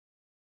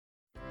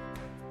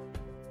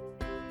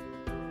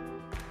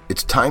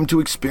It's time to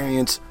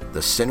experience the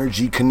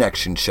Synergy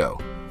Connection Show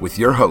with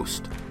your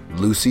host,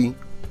 Lucy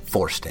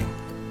Forsting.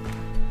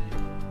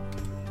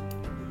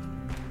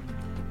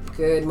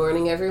 Good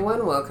morning,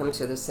 everyone. Welcome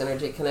to the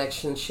Synergy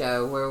Connection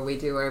Show, where we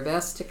do our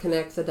best to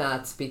connect the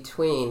dots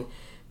between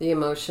the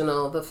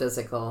emotional, the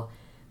physical,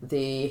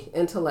 the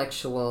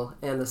intellectual,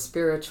 and the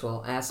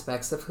spiritual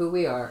aspects of who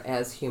we are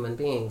as human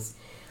beings.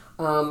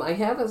 I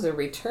have as a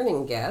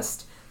returning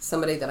guest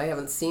somebody that I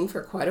haven't seen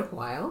for quite a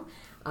while,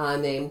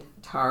 named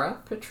Tara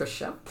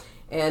Patricia.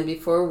 And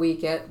before we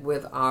get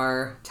with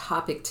our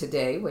topic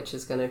today, which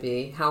is going to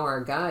be how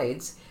our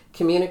guides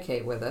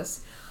communicate with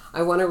us,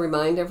 I want to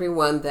remind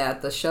everyone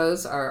that the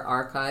shows are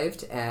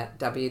archived at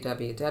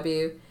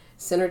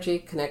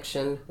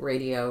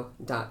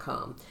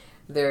www.synergyconnectionradio.com.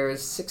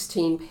 There's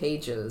 16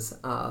 pages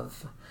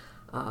of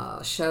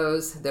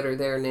shows that are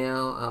there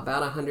now,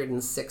 about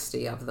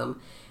 160 of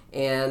them.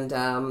 And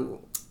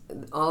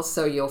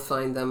also you'll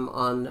find them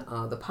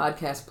on the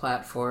podcast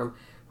platform,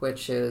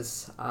 which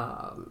is,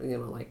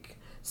 like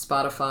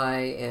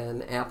Spotify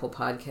and Apple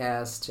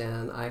Podcast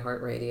and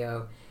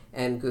iHeartRadio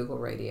and Google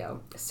Radio.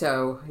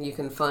 So you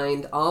can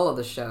find all of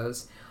the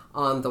shows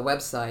on the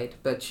website,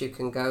 but you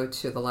can go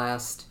to the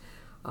last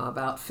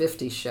about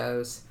 50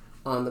 shows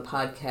on the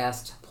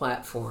podcast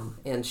platform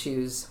and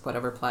choose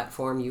whatever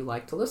platform you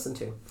like to listen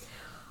to.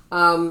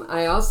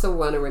 I also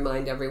want to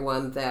remind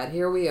everyone that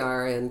here we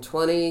are in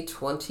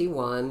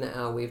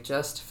 2021. We've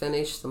just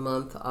finished the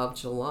month of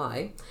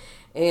July,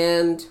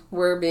 and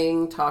we're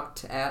being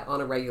talked at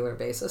on a regular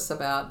basis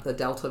about the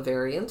Delta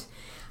variant.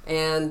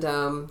 And,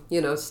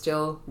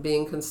 still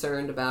being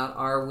concerned about,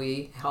 are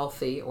we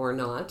healthy or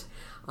not?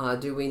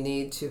 Do we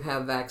need to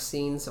have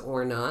vaccines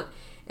or not?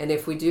 And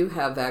if we do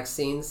have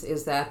vaccines,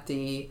 is that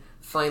the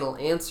final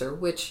answer?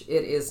 Which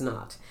it is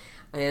not.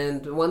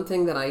 And one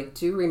thing that I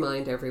do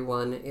remind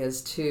everyone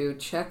is to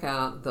check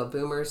out the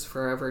Boomers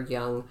Forever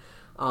Young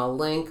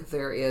link.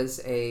 There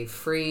is a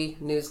free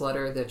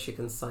newsletter that you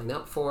can sign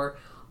up for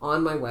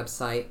on my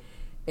website.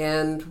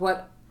 And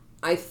what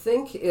I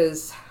think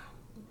is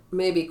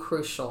maybe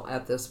crucial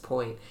at this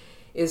point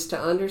is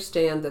to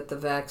understand that the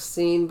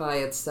vaccine by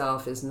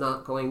itself is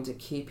not going to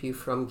keep you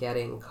from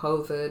getting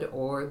COVID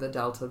or the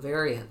Delta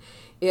variant.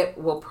 It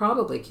will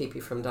probably keep you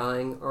from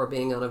dying or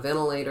being on a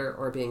ventilator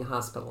or being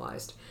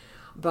hospitalized.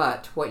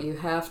 But what you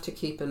have to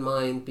keep in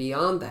mind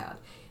beyond that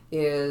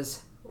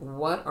is,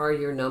 what are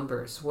your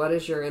numbers? What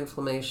is your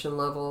inflammation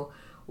level?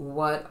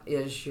 What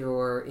is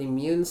your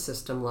immune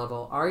system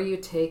level? Are you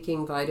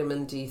taking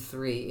vitamin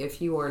D3?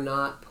 If you are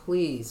not,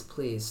 please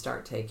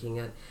start taking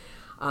it.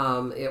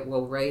 It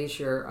will raise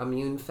your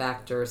immune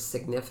factor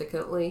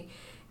significantly,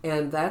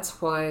 and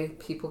that's why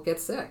people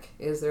get sick,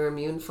 is their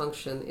immune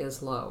function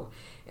is low.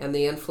 And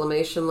the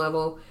inflammation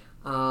level,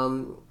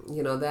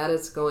 that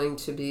is going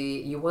to be,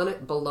 you want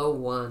it below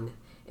 1,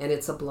 and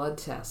it's a blood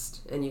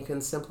test, and you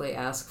can simply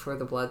ask for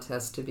the blood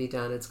test to be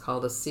done. It's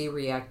called a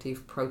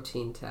C-reactive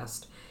protein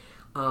test.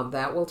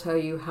 That will tell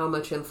you how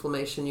much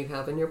inflammation you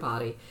have in your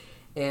body.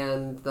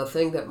 And the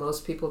thing that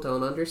most people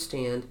don't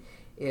understand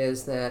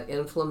is that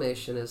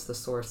inflammation is the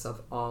source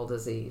of all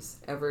disease.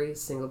 Every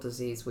single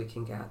disease we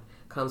can get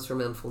comes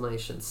from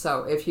inflammation.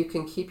 So if you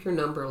can keep your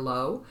number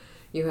low,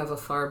 you have a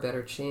far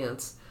better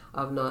chance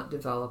of not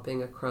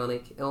developing a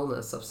chronic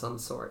illness of some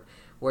sort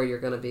where you're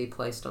going to be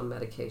placed on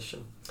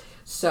medication.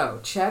 So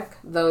check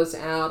those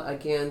out.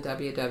 Again,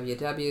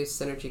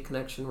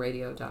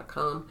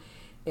 www.synergyconnectionradio.com.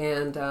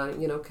 And,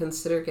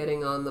 consider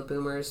getting on the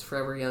Boomers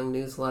Forever Young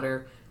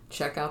newsletter.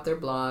 Check out their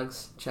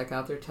blogs. Check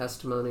out their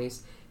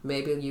testimonies.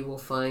 Maybe you will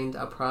find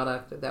a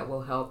product that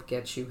will help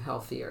get you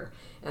healthier.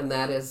 And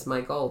that is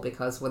my goal,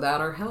 because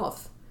without our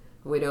health,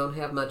 we don't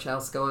have much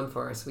else going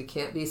for us. We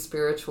can't be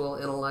spiritual,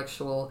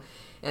 intellectual,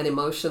 and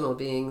emotional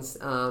beings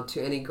to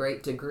any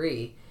great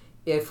degree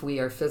if we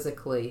are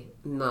physically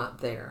not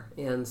there.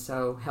 And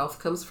so health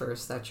comes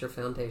first. That's your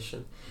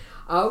foundation.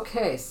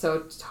 Okay,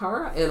 so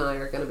Tara and I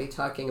are going to be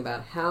talking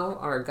about how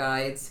our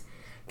guides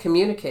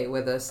communicate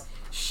with us.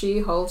 She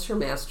holds her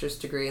master's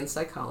degree in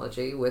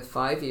psychology with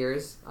 5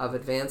 years of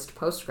advanced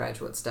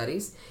postgraduate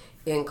studies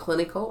in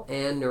clinical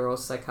and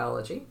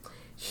neuropsychology.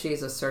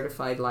 She's a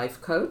certified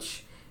life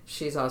coach.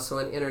 She's also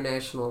an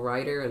international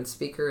writer and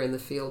speaker in the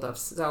field of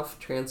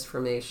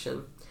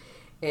self-transformation.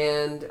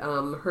 And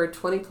her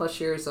 20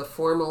 plus years of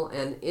formal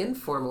and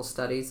informal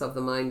studies of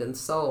the mind and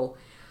soul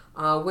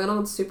went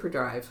on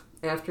superdrive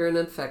after an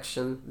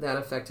infection that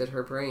affected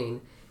her brain,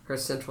 her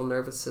central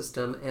nervous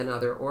system, and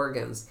other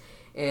organs.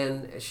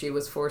 And she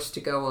was forced to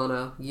go on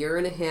a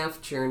 1.5-year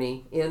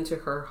journey into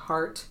her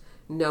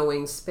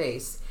heart-knowing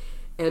space.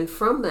 And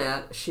from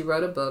that, she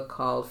wrote a book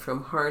called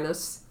From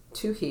Harness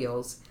to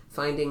Heels,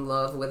 Finding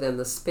Love Within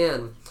the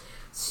Spin.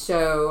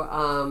 So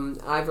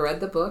I've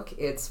read the book.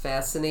 It's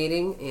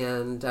fascinating,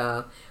 and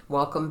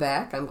welcome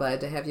back. I'm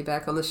glad to have you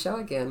back on the show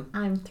again.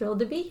 I'm thrilled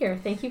to be here.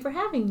 Thank you for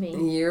having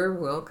me. You're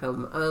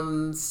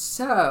welcome.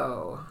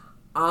 So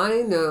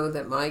I know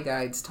that my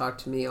guides talk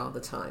to me all the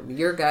time.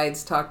 Your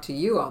guides talk to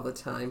you all the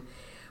time.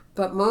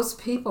 But most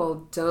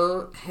people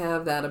don't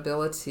have that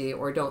ability,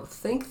 or don't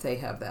think they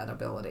have that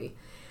ability,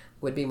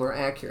 would be more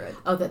accurate.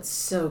 Oh, that's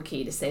so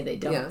key to say they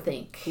don't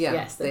think. Yeah,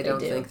 yes, that they don't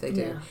do. think they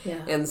do.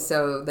 Yeah. And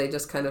so they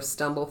just kind of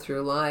stumble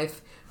through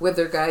life with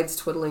their guides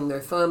twiddling their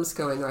thumbs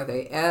going, are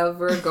they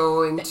ever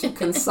going to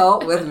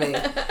consult with me?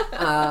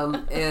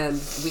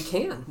 And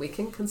we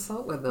can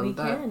consult with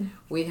them,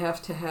 we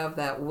have to have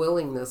that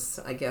willingness,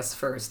 I guess,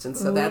 first. And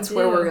so that's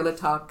where we're going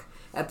to talk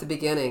at the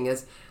beginning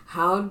is,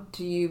 how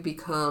do you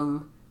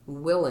become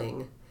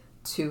willing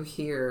to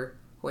hear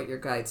what your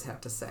guides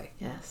have to say?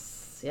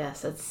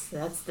 Yes, that's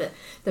the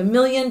 $1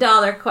 million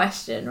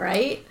question,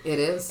 right? It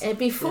is. And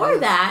before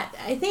that,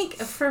 I think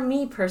for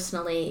me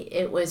personally,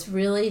 it was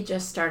really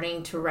just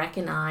starting to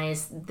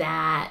recognize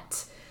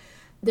that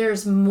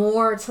there's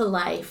more to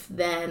life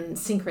than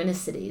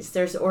synchronicities.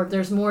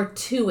 There's more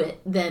to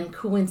it than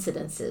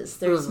coincidences.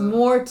 There's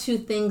more to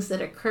things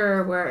that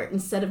occur where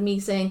instead of me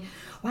saying,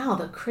 wow,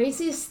 the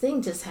craziest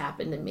thing just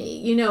happened to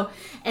me,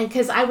 and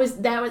because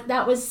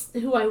that was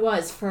who I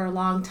was for a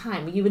long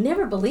time. You would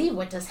never believe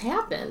what just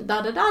happened,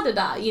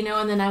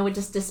 and then I would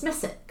just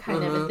dismiss it,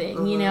 kind of a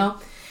thing,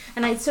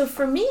 And so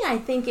for me, I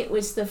think it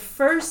was the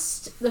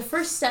first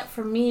step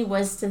for me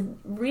was to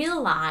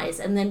realize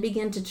and then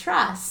begin to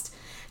trust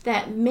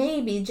that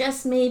maybe,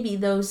 just maybe,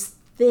 those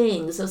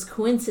things, those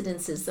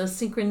coincidences, those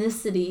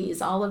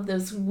synchronicities, all of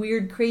those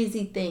weird,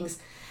 crazy things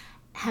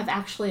have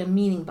actually a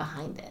meaning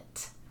behind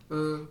it.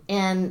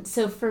 And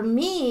so for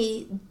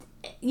me,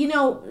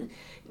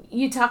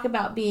 you talk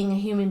about being a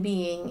human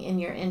being in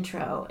your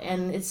intro,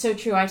 and it's so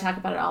true. I talk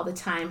about it all the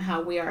time,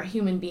 how we are a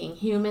human being.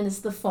 Human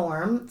is the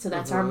form, so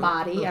that's our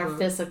body, our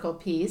physical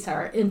piece,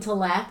 our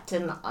intellect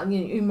and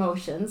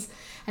emotions.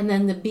 And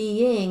then the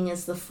being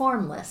is the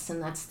formless,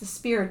 and that's the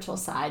spiritual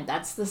side.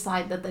 That's the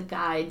side that the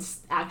guides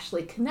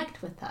actually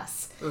connect with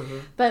us.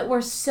 But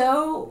we're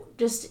so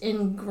just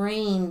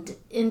ingrained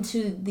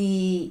into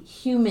the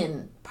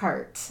human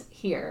part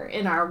here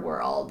in our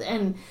world.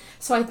 And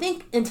so I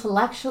think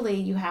intellectually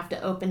you have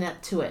to open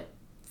up to it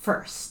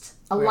first.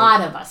 A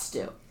lot of us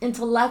do.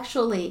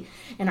 Intellectually,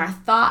 in our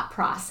thought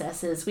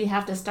processes, we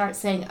have to start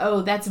saying,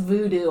 oh, that's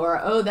voodoo, or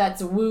oh,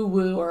 that's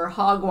woo-woo, or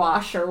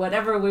hogwash, or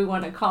whatever we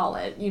want to call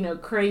it,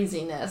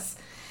 craziness.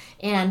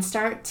 And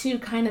start to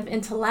kind of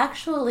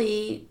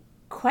intellectually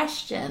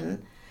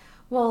question,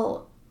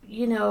 well,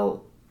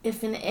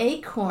 if an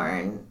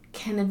acorn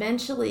can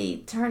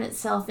eventually turn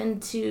itself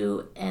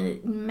into a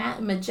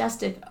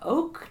majestic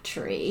oak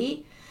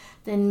tree,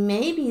 then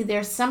maybe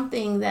there's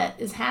something that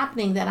is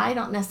happening that I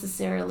don't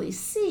necessarily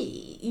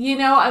see.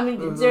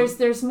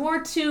 There's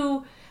more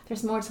to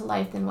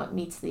life than what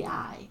meets the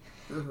eye.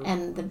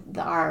 And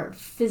our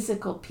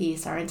physical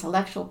piece, our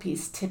intellectual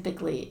piece,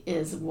 typically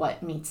is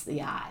what meets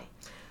the eye.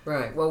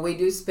 Right. Well, we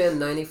do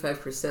spend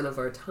 95% of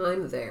our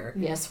time there.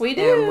 Yes, we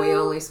do. And we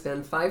only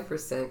spend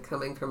 5%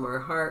 coming from our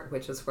heart,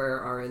 which is where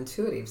our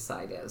intuitive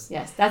side is.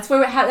 Yes, that's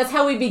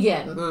how we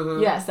begin.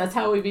 Yes, that's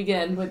how we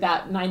begin with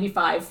that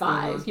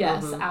 95-5.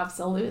 Yes,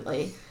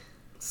 absolutely.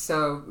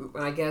 So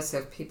I guess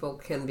if people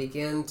can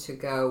begin to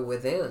go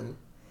within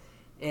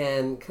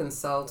and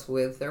consult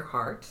with their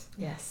heart.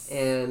 Yes.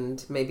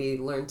 And maybe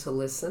learn to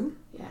listen.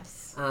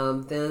 Yes.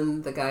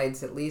 Then the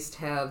guides at least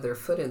have their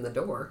foot in the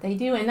door. They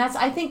do. And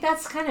I think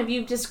that's kind of,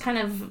 you just kind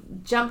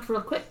of jumped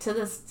real quick to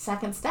the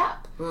second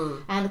step.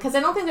 And because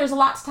I don't think there's a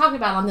lot to talk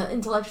about on the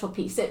intellectual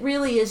piece. It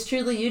really is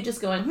truly you just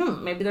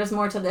going, maybe there's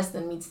more to this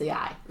than meets the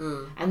eye.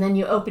 And then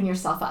you open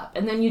yourself up.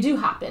 And then you do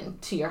hop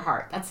into your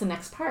heart. That's the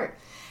next part.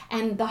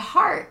 And the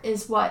heart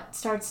is what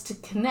starts to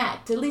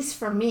connect, at least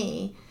for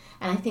me,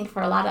 and I think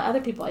for a lot of other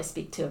people I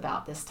speak to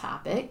about this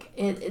topic,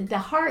 the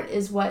heart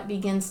is what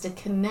begins to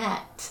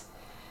connect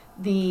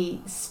the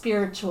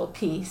spiritual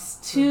piece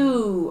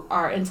to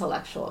our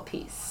intellectual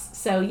piece.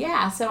 So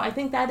I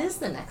think that is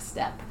the next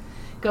step,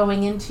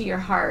 going into your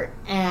heart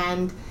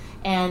and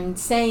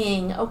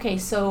saying, okay,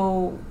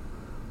 so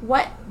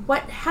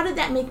how did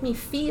that make me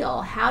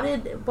feel? How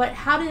do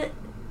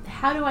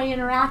I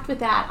interact with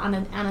that on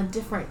a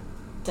different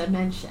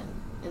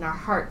dimension, in our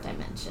heart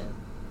dimension?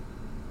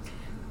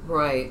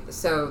 Right.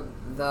 So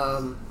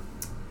the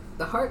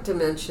heart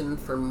dimension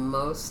for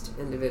most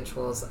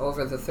individuals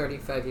over the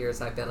 35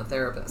 years I've been a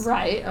therapist,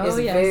 right, is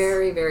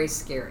very, very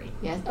scary.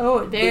 Yes.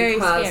 Oh, very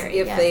because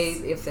scary.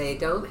 Because if they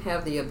don't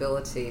have the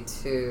ability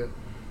to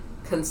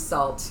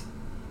consult,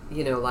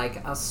 like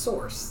a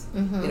source,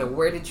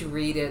 where did you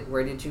read it?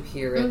 Where did you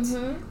hear it?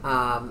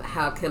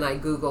 How can I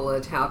Google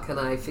it? How can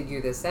I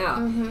figure this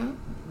out?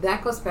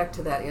 That goes back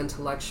to that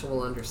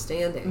intellectual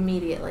understanding.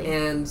 Immediately.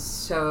 And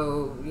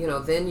so,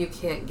 then you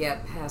can't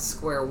get past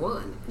square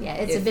one. Yeah,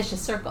 it's a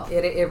vicious circle.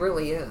 It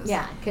really is.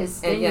 Yeah, because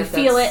then you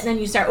feel it, and then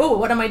you start, oh,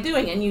 what am I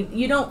doing? And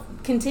you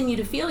don't continue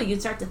to feel it. You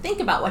start to think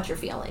about what you're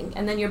feeling,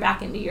 and then you're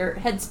back into your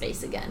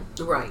headspace again.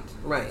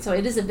 Right. So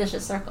it is a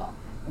vicious circle.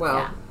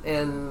 Well,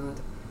 and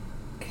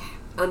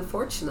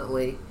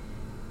unfortunately,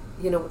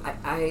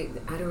 I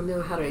don't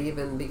know how to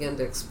even begin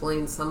to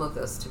explain some of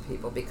this to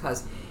people,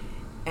 because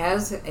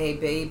as a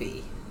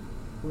baby,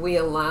 we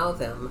allow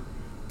them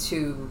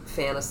to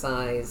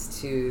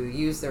fantasize, to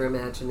use their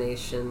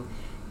imagination.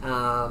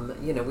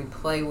 We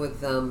play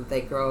with them.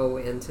 They grow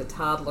into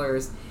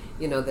toddlers,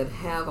 that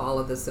have all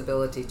of this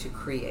ability to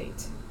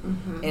create.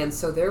 Mm-hmm. And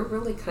so they're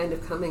really kind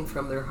of coming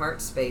from their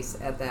heart space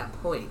at that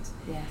point.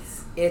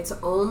 Yes. It's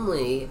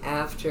only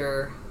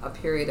after a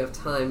period of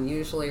time,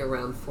 usually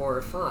around 4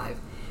 or 5,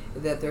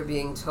 that they're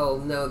being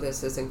told, no,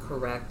 this isn't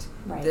correct.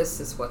 Right. This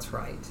is what's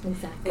right.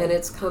 Exactly. And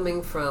it's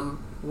coming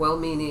from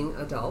well-meaning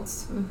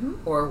adults, mm-hmm.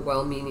 or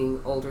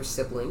well-meaning older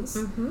siblings,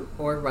 mm-hmm.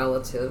 or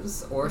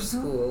relatives, or mm-hmm.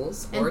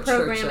 schools, and or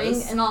programming,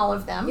 churches. and all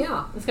of them.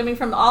 Yeah. It's coming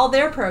from all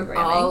their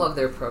programming. All of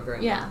their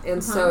programming. Yeah.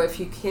 And so if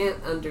you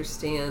can't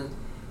understand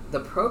the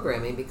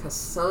programming, because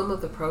some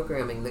of the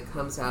programming that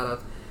comes out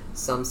of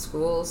some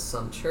schools,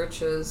 some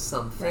churches,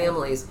 some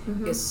families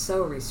mm-hmm. is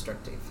so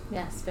restrictive.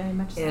 Yes, very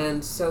much so.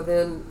 And so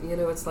then,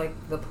 it's like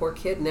the poor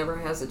kid never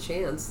has a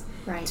chance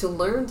right. to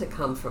learn to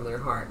come from their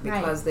heart,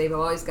 because they've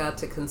always got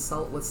to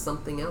consult with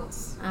something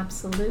else.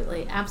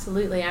 Absolutely,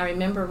 absolutely. I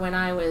remember when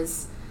I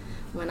was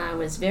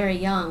very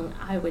young,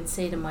 I would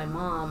say to my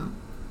mom,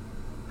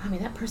 "Mommy,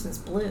 that person's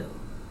blue,"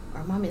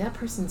 or "Mommy, that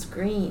person's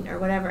green," or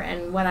whatever.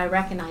 And what I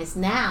recognize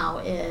now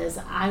is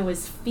I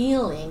was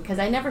feeling, because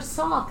I never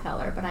saw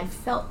color, but I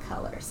felt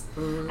colors.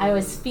 Mm-hmm. I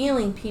was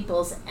feeling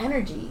people's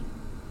energy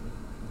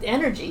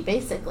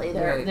basically,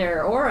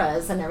 their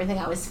auras and everything.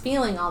 I was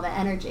feeling all the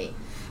energy.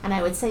 And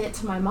I would say it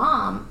to my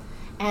mom,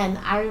 and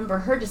I remember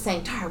her just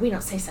saying, "Tara, we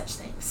don't say such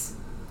things."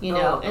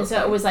 And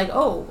so it was like,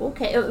 oh,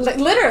 okay. It was like,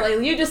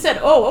 literally, you just said,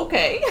 oh,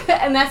 okay.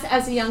 And that's,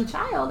 as a young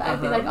child,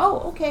 I'd be like, oh,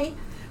 okay.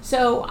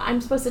 So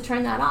I'm supposed to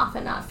turn that off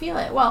and not feel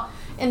it. Well,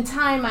 in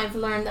time, I've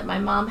learned that my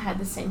mom had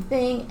the same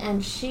thing,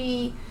 and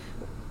she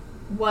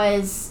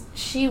was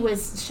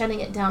shutting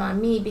it down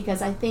on me,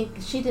 because I think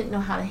she didn't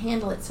know how to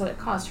handle it, so it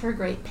caused her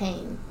great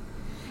pain.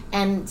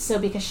 And so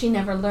because she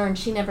never learned,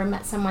 she never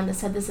met someone that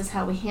said, this is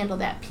how we handle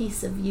that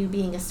piece of you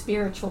being a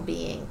spiritual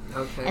being.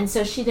 Okay. And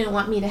so she didn't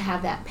want me to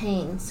have that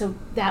pain. So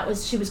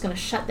she was going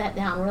to shut that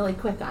down really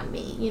quick on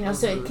me. Mm-hmm.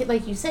 So it,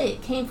 like you say,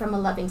 it came from a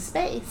loving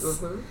space.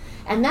 Mm-hmm.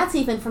 And that's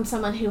even from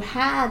someone who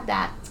had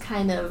that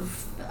kind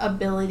of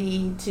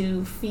ability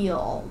to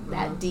feel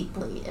that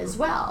deeply as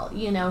well.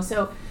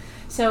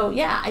 So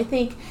yeah, I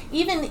think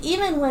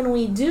even when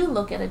we do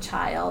look at a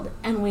child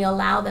and we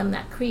allow them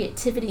that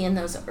creativity in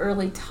those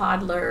early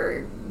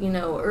toddler,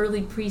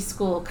 early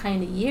preschool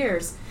kind of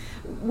years,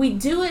 we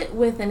do it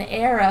with an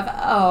air of,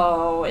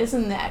 oh,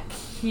 isn't that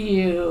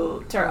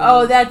cute? Or,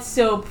 oh, that's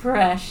so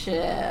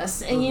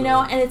precious. And,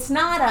 and it's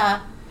not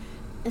a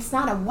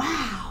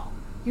wow,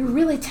 you're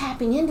really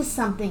tapping into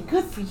something.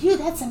 Good for you.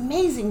 That's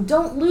amazing.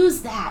 Don't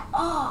lose that.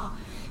 Oh,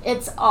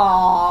 it's,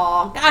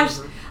 oh, gosh.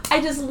 Mm-hmm. I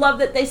just love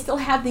that they still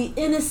have the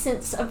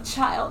innocence of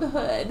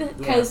childhood.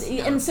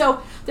 And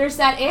so there's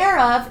that air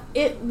of,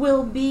 it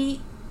will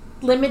be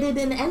limited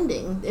in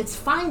ending. It's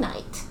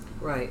finite.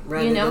 Right,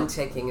 rather than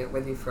taking it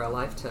with you for a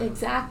lifetime.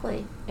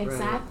 Exactly,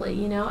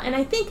 right. And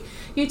I think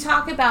you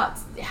talk about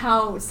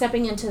how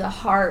stepping into the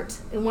heart,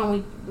 and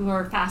when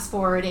we're fast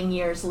forwarding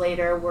years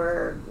later,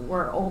 we're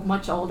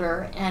much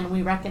older, and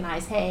we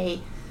recognize,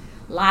 hey,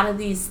 a lot of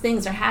these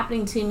things are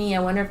happening to me. I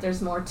wonder if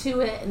there's more to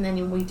it. And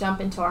then we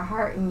jump into our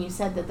heart, and you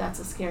said that that's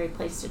a scary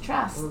place to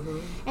trust. Mm-hmm.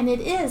 And it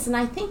is. And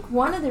I think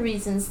one of the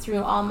reasons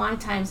through all my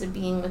times of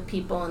being with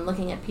people and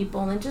looking at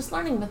people and just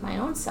learning with my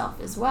own self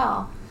as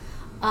well,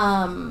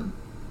 I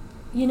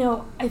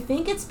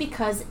think it's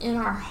because in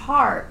our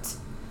heart,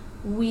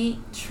 we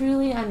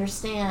truly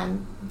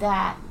understand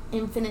that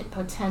infinite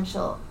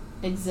potential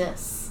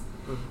exists.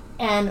 Mm-hmm.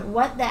 And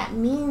what that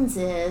means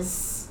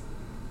is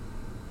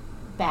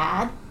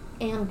bad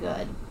and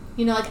good.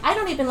 I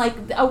don't even like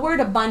a word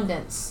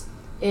abundance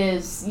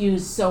is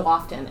used so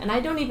often, and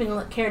I don't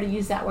even care to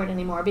use that word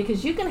anymore,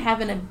 because you can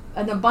have an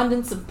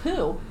abundance of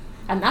poo,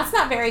 and that's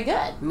not very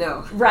good.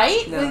 No.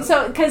 Right? No.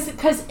 So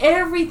because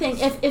everything,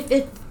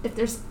 if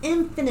there's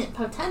infinite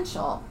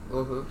potential,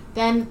 mm-hmm.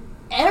 then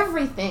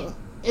everything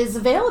is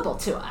available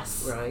to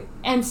us. Right.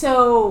 And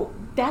so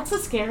that's a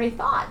scary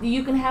thought.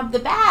 You can have the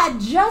bad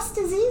just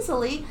as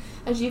easily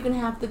as you can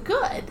have the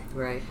good.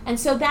 Right. And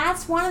so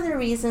that's one of the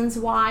reasons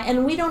why, and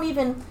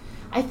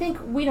I think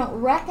we don't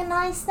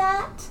recognize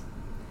that,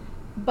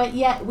 but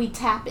yet we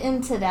tap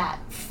into that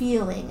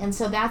feeling. And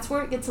so that's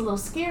where it gets a little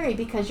scary,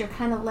 because you're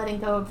kind of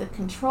letting go of the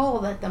control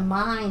that the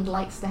mind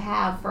likes to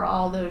have for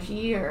all those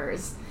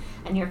years.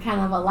 And you're kind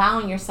of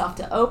allowing yourself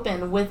to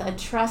open with a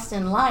trust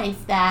in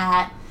life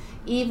that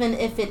even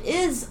if it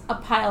is a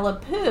pile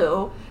of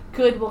poo,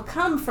 good will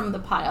come from the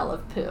pile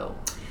of poo.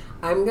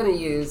 I'm going to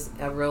use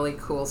a really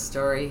cool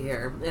story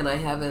here, and I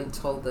haven't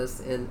told this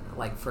in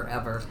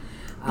forever.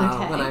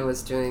 When I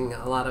was doing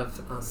a lot of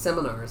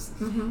seminars,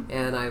 mm-hmm.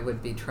 and I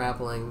would be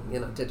traveling,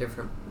 to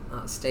different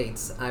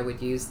states, I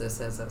would use this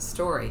as a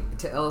story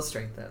to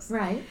illustrate this.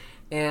 Right.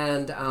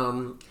 And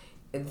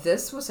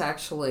this was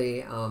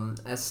actually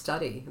a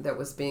study that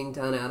was being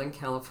done out in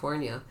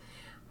California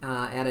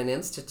at an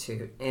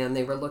institute, and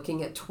they were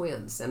looking at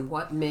twins and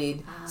what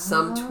made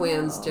some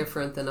twins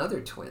different than other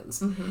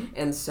twins.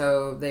 And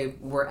so they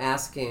were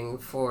asking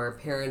for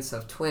parents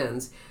of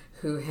twins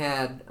who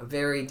had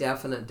very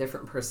definite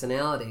different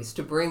personalities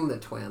to bring the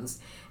twins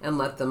and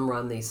let them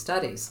run these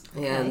studies.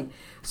 Okay. And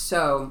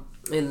so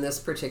in this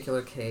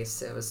particular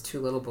case, it was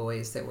 2 little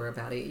boys that were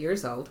about 8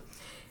 years old,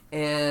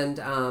 and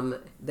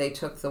they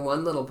took the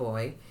one little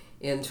boy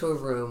into a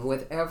room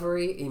with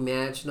every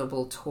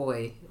imaginable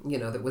toy,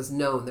 that was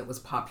known, that was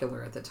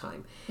popular at the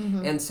time.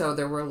 And so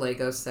there were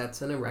Lego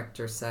sets and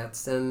erector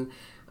sets and,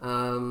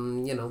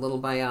 little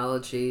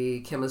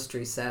biology,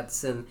 chemistry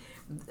sets and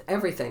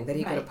everything that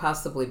he could have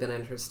possibly been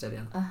interested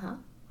in.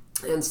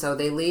 And so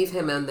they leave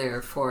him in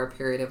there for a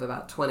period of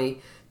about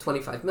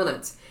 20-25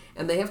 minutes.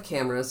 And they have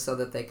cameras so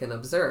that they can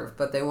observe,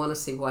 but they want to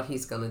see what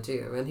he's going to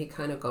do. And he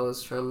kind of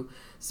goes from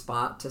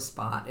spot to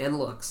spot and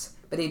looks,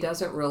 but he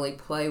doesn't really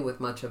play with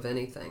much of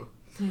anything.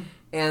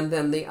 And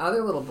then the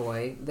other little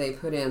boy, they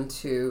put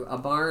into a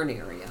barn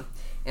area,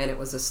 and it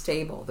was a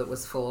stable that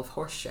was full of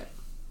horse shit.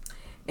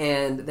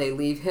 And they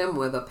leave him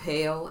with a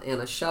pail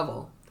and a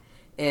shovel,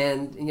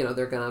 and,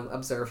 they're going to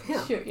observe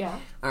him. Sure, yeah.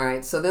 All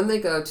right, so then they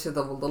go to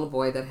the little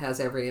boy that has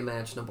every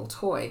imaginable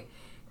toy,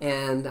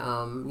 and,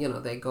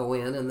 they go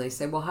in and they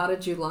say, well, how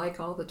did you like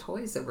all the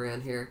toys that were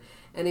in here?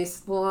 And he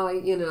said, well,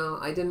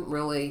 I didn't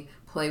really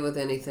play with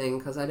anything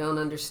because I don't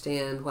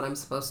understand what I'm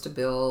supposed to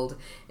build,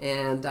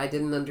 and I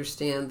didn't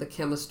understand the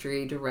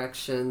chemistry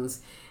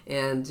directions.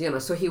 And,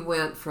 so he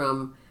went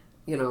from,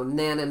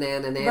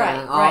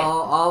 nana,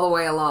 all the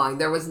way along.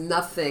 There was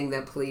nothing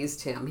that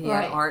pleased him. He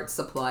had art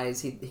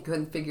supplies. He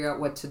couldn't figure out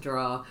what to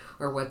draw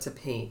or what to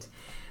paint.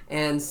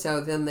 And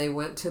so then they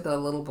went to the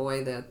little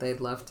boy that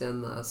they'd left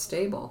in the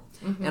stable,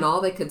 and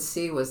all they could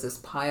see was this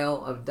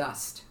pile of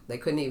dust. They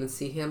couldn't even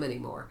see him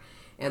anymore.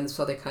 And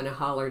so they kind of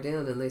hollered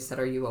in and they said,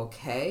 "Are you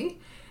okay?"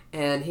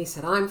 And he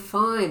said, "I'm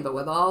fine, but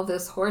with all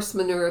this horse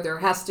manure, there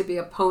has to be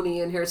a pony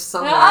in here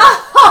somewhere."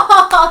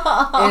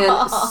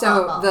 And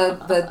so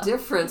the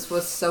difference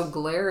was so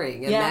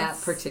glaring in that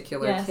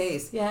particular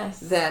case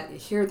that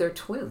here they're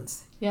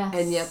twins. Yes.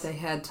 And yet they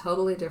had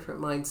totally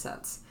different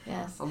mindsets.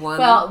 Yes. One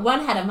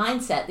had a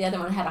mindset, the other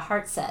one had a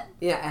heart set.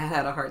 Yeah, it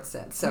had a heart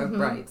set. So,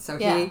 right. So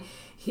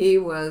he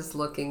was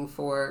looking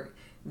for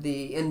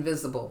the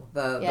invisible,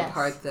 the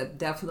part that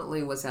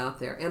definitely was out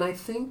there. And I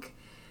think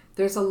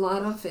there's a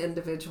lot of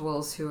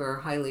individuals who are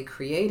highly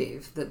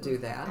creative that do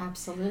that.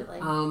 Absolutely.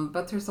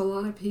 But there's a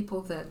lot of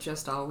people that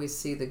just always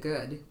see the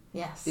good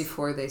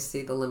before they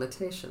see the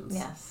limitations.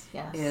 Yes,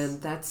 yes. And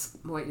that's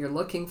what you're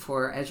looking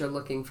for as you're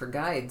looking for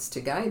guides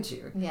to guide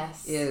you.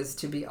 Yes. Is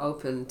to be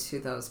open to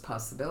those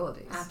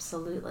possibilities.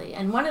 Absolutely.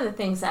 And one of the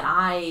things that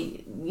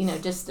I,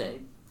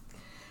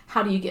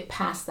 how do you get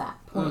past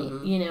that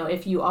point?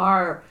 If you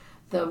are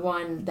the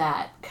one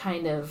that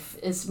kind of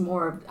is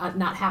more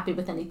not happy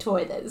with any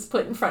toy that is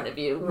put in front of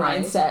you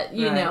mindset,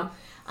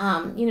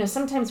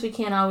 sometimes we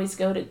can't always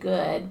go to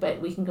good, but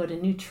we can go to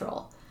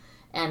neutral.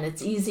 And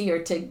it's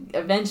easier to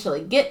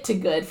eventually get to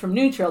good from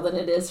neutral than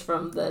it is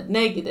from the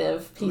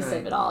negative piece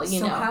of it all,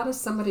 So how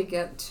does somebody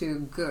get to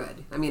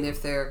good? I mean,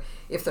 if they're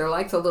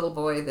like the little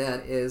boy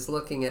that is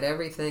looking at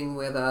everything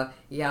with a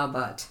yeah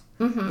but.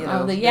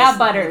 The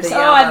butters.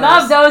 I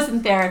love those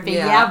in therapy.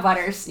 Yeah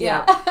butters.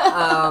 Yeah.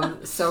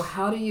 So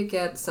how do you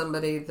get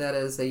somebody that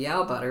is a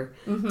yeah butter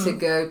to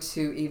go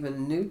to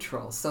even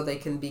neutral so they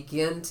can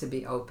begin to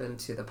be open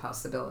to the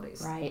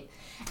possibilities? Right.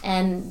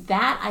 And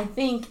that, I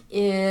think,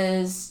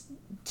 is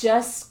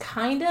just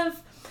kind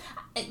of,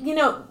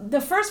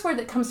 the first word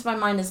that comes to my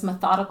mind is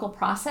methodical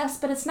process,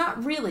 but it's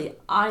not really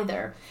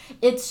either.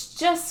 It's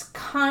just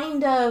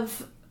kind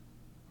of,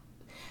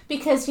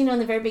 because, in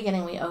the very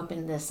beginning we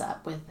opened this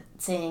up with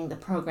saying the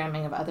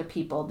programming of other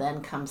people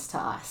then comes to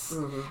us.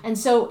 And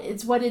so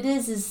it's what it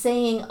is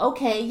saying,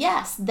 okay,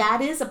 yes,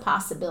 that is a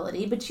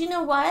possibility, but you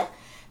know what?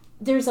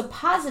 There's a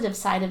positive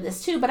side of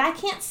this too, but I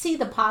can't see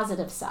the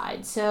positive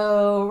side.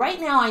 So right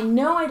now I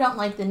know I don't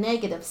like the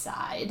negative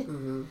side.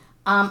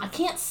 I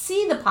can't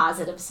see the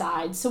positive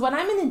side. So what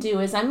I'm going to do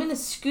is I'm going to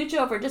scooch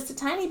over just a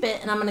tiny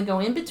bit and I'm going to go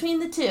in between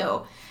the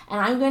two. And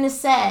I'm going to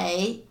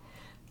say,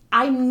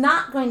 I'm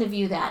not going to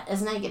view that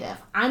as negative.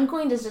 I'm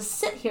going to just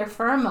sit here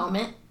for a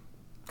moment,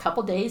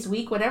 couple days,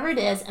 week, whatever it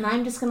is, and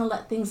I'm just going to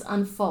let things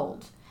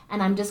unfold.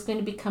 And I'm just going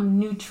to become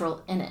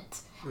neutral in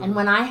it. And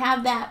when I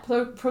have that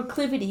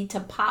proclivity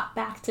to pop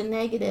back to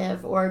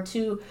negative or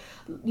to,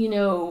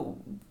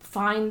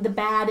 find the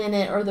bad in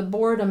it or the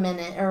boredom in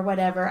it or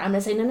whatever, I'm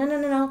going to say,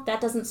 no,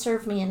 that doesn't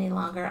serve me any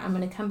longer. I'm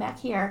going to come back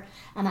here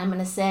and I'm going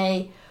to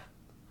say,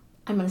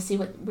 I'm going to see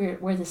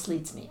where this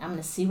leads me. I'm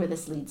going to see where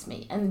this leads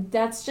me. And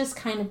that's just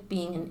kind of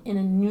being in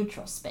a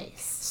neutral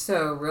space.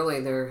 So really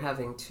they're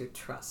having to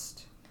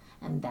trust.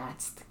 And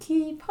that's the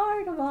key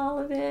part of all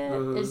of it,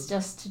 is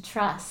just to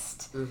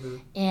trust.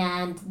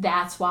 And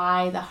that's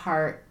why the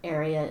heart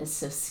area is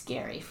so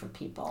scary for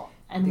people.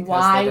 And because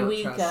why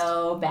we trust.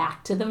 Go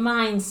back to the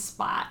mind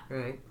spot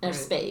or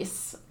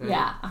space. Right.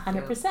 Yeah,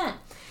 100%.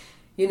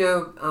 Yeah.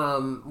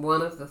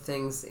 One of the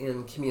things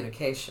in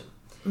communication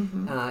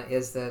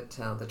is that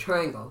the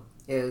triangle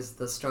is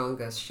the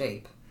strongest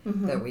shape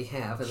that we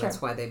have, and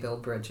that's why they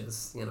build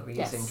bridges,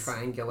 using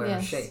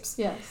triangular shapes.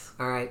 Yes.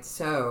 All right,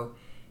 so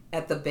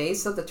at the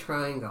base of the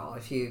triangle,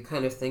 if you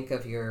kind of think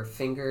of your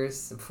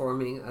fingers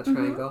forming a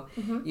triangle,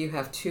 you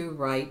have two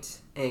right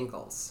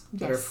angles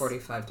that are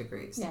 45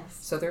 degrees. Yes.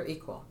 So they're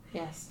equal.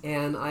 Yes.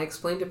 And I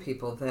explain to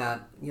people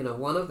that,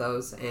 one of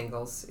those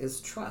angles is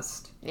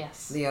trust.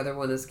 Yes. The other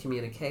one is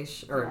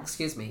communication, or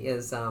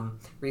is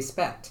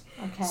respect.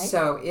 Okay.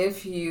 So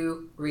if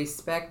you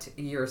respect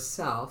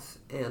yourself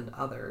and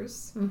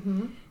others,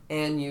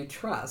 and you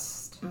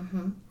trust,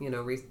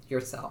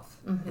 yourself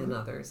and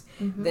others,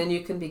 then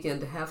you can begin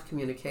to have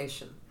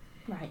communication.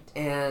 Right.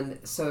 And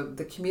so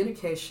the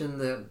communication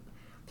that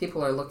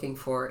people are looking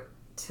for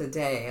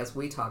today, as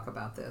we talk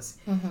about this,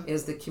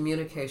 is the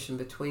communication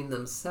between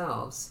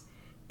themselves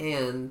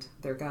and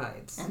their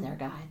guides. And their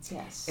guides,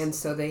 yes. And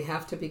so they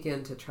have to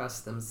begin to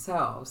trust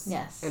themselves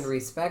and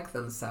respect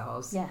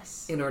themselves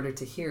in order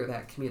to hear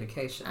that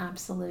communication.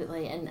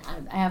 Absolutely. And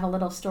I have a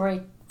little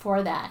story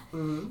for that.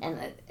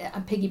 And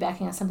I'm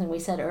piggybacking on something we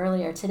said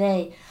earlier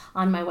today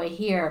on my way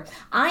here.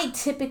 I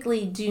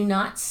typically do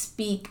not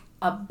speak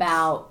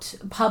about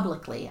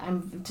publicly.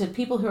 To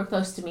people who are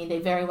close to me, they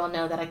very well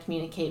know that I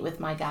communicate with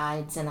my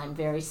guides and I'm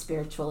very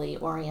spiritually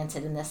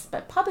oriented in this,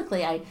 but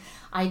publicly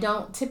I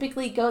don't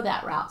typically go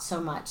that route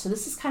so much. So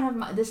this is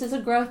this is a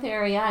growth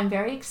area. I'm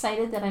very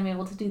excited that I'm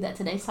able to do that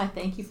today, so I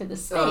thank you for the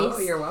space. Oh,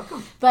 you're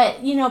welcome.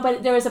 But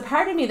but there was a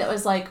part of me that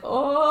was like,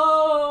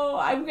 oh,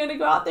 I'm going to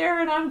go out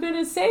there and I'm going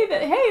to say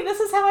that, hey, this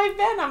is how I've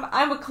been.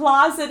 I'm a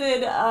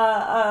closeted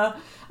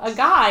a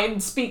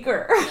guide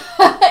speaker,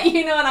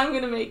 and I'm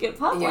going to make it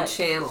public. You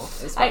channel.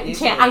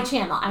 I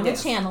channel. I'm a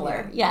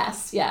channeler. Yeah.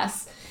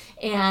 Yes.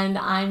 And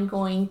I'm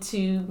going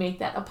to make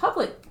that a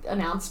public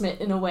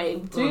announcement in a way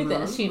through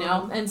this,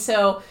 And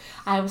so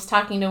I was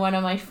talking to one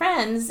of my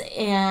friends,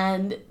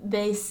 and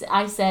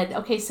I said,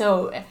 okay,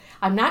 so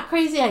I'm not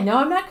crazy. I know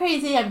I'm not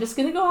crazy. I'm just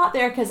going to go out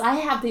there because I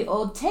have the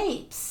old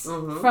tapes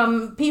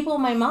from people,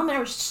 my mom and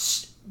I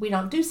we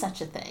don't do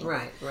such a thing.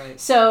 Right.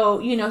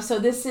 So, so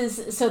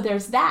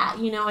there's that,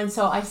 and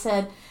so I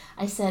said,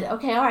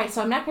 okay, all right,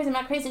 so I'm not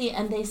crazy.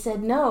 And they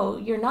said, no,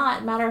 you're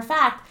not. Matter of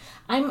fact,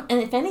 and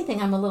if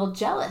anything, I'm a little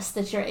jealous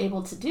that you're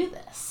able to do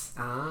this.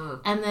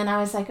 And then I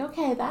was like,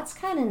 okay, that's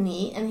kind of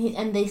neat.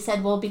 And they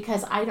said, well,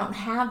 because I don't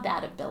have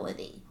that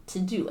ability to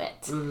do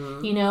it,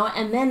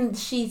 and then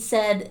she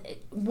said,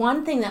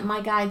 one thing that my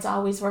guides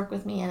always work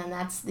with me in, and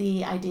that's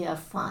the idea of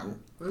fun.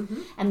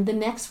 And the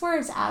next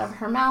words out of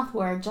her mouth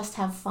were, just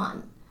have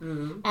fun.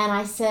 And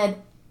I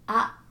said,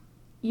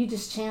 you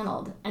just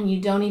channeled, and you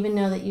don't even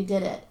know that you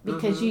did it,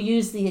 because you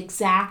used the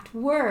exact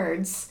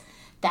words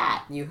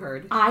that you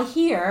heard. I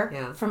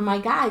hear from my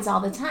guides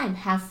all the time.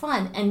 Have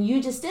fun, and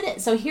you just did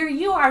it. So here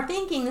you are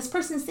thinking, this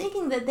person's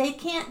thinking that they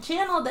can't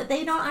channel, that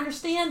they don't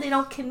understand, they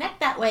don't connect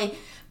that way,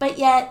 but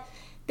yet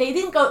they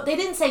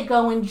didn't say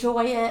go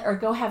enjoy it or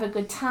go have a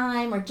good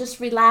time or just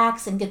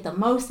relax and get the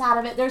most out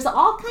of it. There's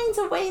all kinds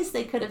of ways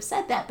they could have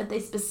said that, but they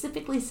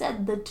specifically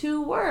said the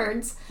two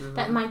words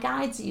that my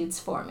guides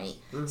used for me.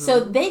 So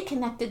they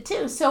connected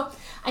too. So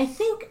I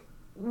think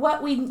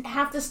what we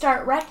have to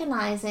start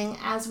recognizing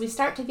as we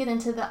start to get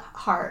into the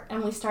heart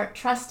and we start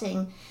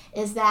trusting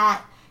is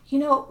that,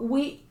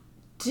 we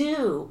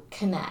do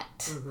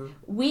connect.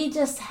 We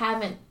just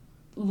haven't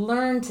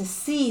learned to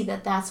see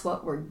that that's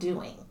what we're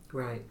doing.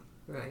 Right.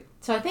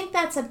 So I think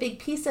that's a big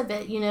piece of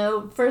it,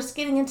 first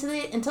getting into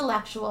the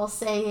intellectual,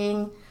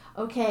 saying,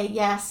 okay,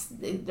 yes,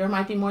 there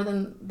might be more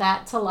than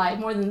that to life,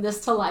 more than this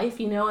to life,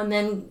 and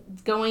then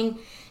going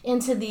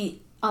into the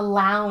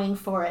allowing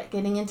for it,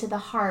 getting into the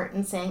heart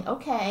and saying,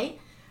 okay,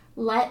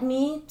 let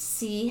me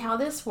see how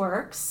this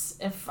works.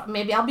 If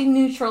maybe I'll be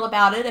neutral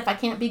about it. If I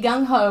can't be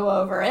gung-ho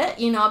over it,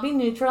 I'll be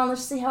neutral and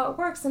let's see how it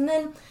works. And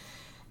then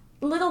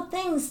little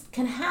things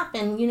can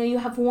happen. You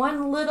have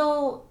one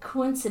little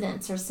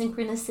coincidence or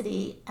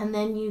synchronicity, and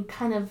then you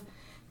kind of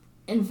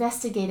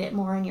investigate it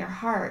more in your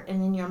heart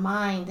and in your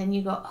mind, and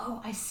you go,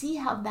 oh, I see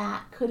how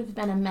that could have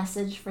been a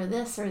message for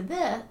this or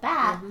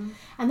that.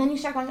 And then you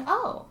start going,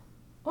 oh,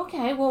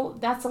 okay, well,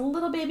 that's a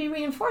little baby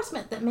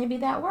reinforcement that maybe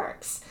that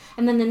works.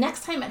 And then the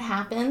next time it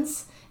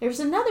happens, there's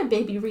another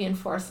baby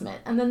reinforcement.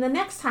 And then the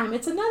next time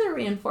it's another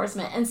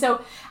reinforcement. And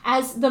so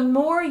as the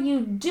more you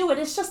do it,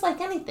 it's just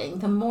like anything.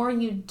 The more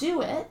you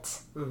do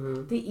it,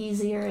 the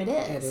easier it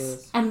is. It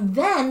is. And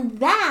then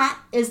that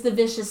is the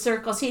vicious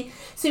circle. See,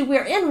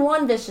 we're in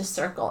one vicious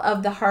circle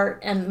of the heart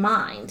and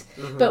mind.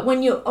 But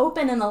when you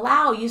open and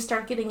allow, you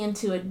start getting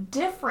into a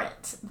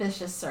different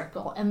vicious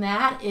circle. And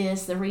that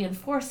is the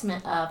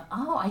reinforcement of,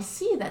 oh, I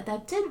see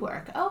that did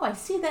work. Oh, I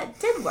see that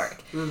did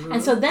work.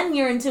 And so then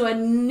you're into a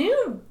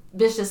new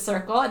vicious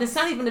circle, and it's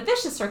not even a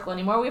vicious circle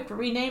anymore. We have to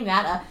rename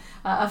that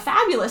a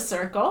fabulous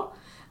circle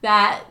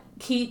that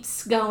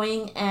keeps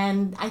going.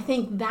 And I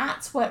think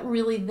that's what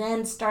really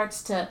then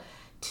starts to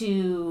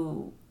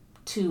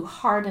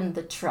harden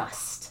the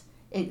trust.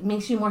 It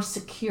makes you more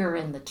secure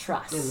in the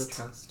trust.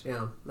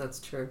 Yeah, that's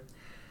true.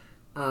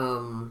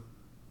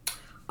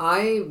 I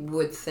I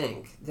would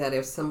think that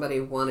if somebody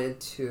wanted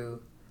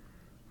to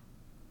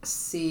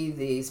see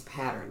these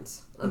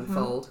patterns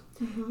unfold,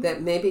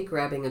 that maybe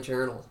grabbing a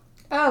journal.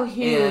 Oh,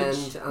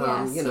 huge.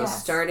 And,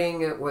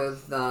 starting it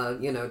with,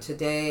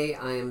 today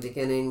I am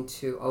beginning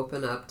to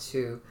open up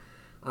to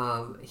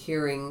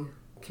hearing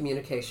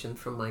communication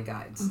from my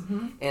guides.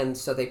 And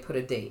so they put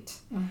a date.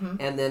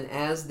 And then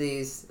as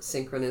these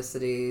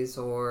synchronicities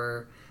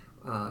or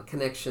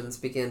connections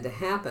begin to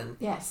happen,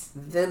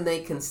 then they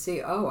can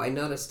see, I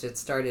noticed it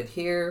started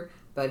here,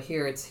 but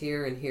here it's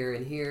here and here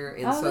and here,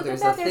 and so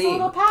there's a theme. There's a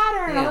little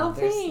pattern, a little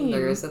theme.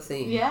 There is a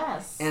theme.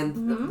 Yes.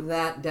 And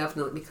that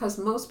definitely, because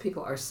most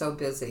people are so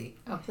busy.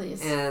 Oh,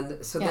 please.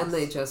 And so then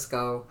they just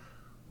go,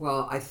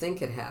 well, I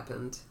think it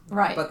happened.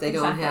 Right. But they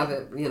don't have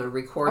it,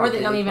 recorded. Or they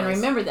don't even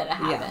remember that it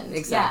happened. Yeah,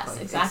 exactly.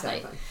 Yes,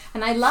 exactly.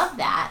 And I love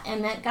that.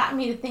 And that got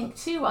me to think,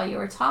 too, while you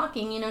were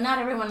talking, not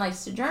everyone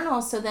likes to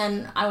journal. So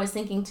then I was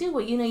thinking, too,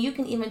 well, you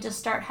can even just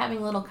start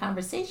having little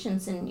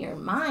conversations in your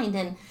mind.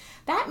 And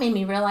that made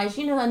me realize,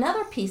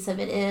 another piece of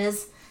it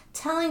is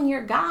telling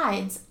your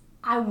guides,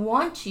 I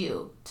want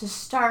you to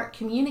start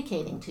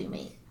communicating to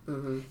me.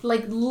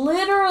 Like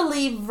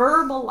literally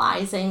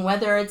verbalizing,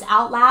 whether it's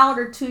out loud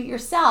or to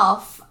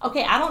yourself.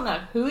 Okay, I don't know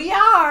who you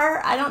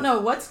are. I don't know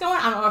what's going on.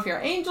 I don't know if you're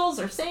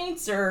angels or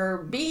saints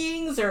or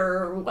beings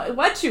or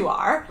what you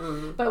are.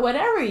 But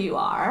whatever you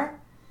are,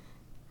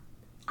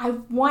 I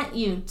want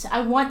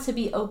to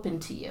be open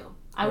to you.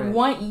 I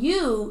want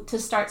you to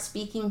start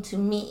speaking to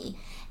me.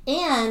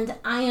 And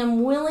I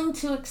am willing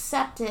to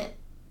accept it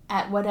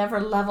at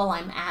whatever level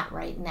I'm at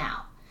right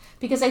now.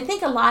 Because I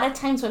think a lot of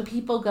times when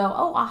people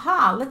go,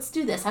 let's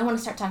do this. I want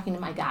to start talking to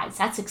my guides.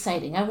 That's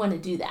exciting. I want to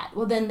do that.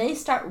 Well, then they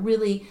start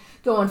really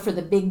going for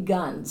the big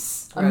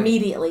guns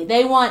immediately.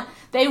 They want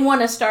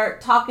to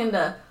start talking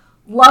to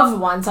loved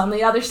ones on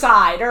the other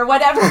side or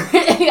whatever.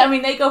 I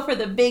mean, they go for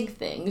the big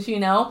things,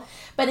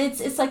 But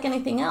it's like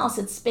anything else.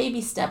 It's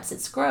baby steps.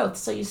 It's growth.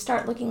 So you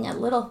start looking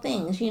at little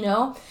things,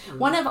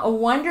 One of a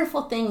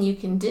wonderful thing you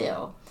can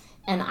do,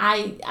 and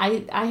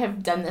I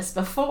have done this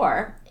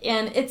before,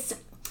 and it's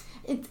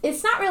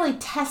not really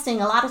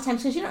testing a lot of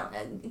times, because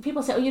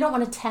people say, you don't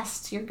want to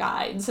test your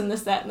guides and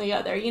this, that, and the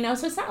other,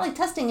 so it's not really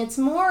testing. It's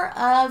more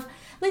of,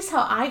 at least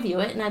how I view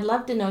it, and I'd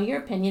love to know your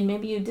opinion.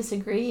 Maybe you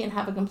disagree and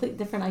have a completely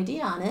different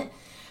idea on it,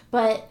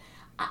 but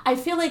I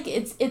feel like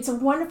it's a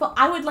wonderful.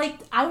 I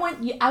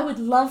would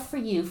love for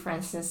you, for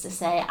instance, to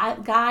say,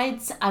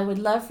 guides, I would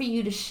love for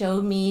you to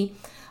show me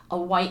a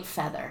white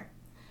feather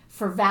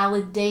for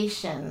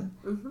validation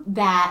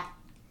that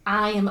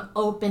I am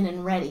open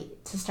and ready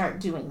to start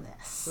doing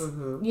this,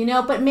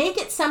 but make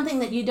it something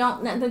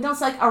that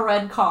that's like a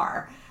red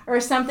car or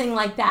something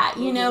like that.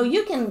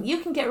 You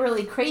can get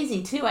really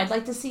crazy too. I'd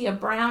like to see a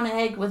brown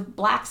egg with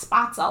black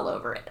spots all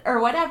over it or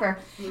whatever.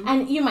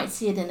 And you might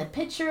see it in a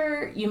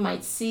picture. You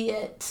might see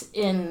it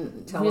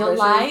in real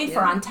life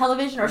or on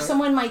television, or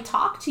someone might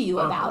talk to you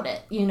about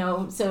it,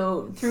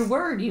 so through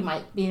word, you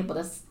might be able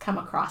to come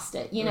across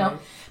it,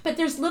 but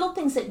there's little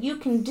things that you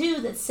can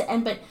do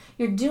but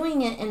you're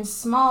doing it in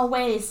small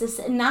ways,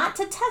 not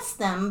to test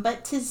them,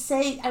 but to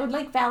say, I would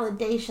like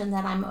validation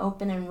that I'm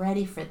open and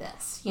ready for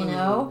this,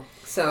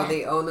 So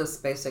the onus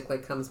basically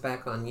comes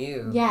back on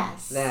you.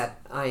 Yes.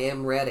 That I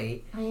am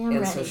ready.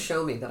 And so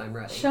show me that I'm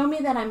ready. Show me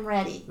that I'm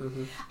ready.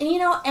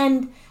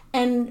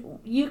 And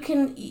you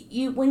can,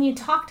 when you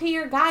talk to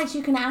your guides,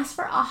 you can ask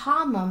for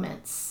aha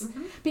moments.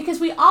 Because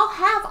we all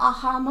have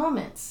aha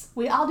moments.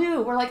 We all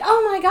do. We're like,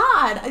 oh my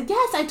God,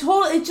 yes,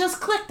 it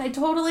just clicked. I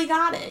totally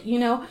got it,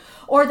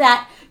 Or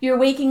that you're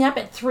waking up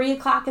at 3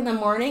 o'clock in the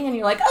morning and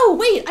you're like, oh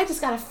wait, I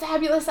just got a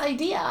fabulous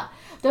idea.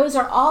 Those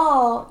are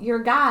all your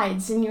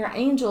guides and your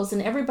angels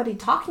and everybody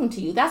talking to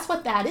you. That's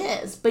what that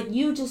is. But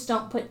you just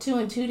don't put 2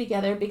 and 2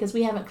 together, because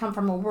we haven't come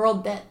from a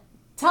world that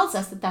tells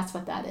us that that's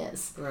what that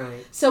is.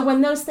 Right. So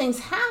when those things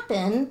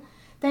happen,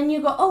 then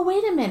you go, oh,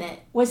 wait a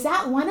minute. Was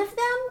that one of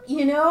them?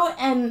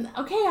 And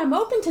okay, I'm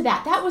open to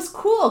that. That was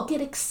cool.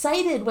 Get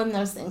excited when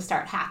those things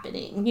start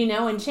happening,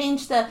 and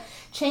change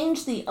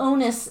the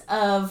onus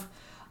of,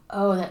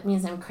 oh, that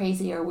means I'm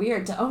crazy or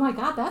weird, to, oh my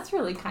God, that's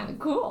really kind of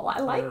cool. I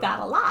like that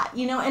a lot,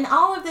 and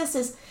all of this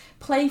is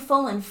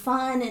playful and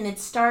fun, and it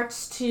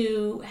starts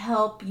to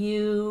help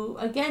you,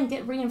 again,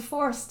 get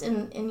reinforced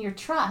in your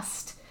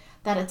trust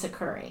that it's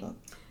occurring.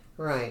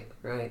 Right.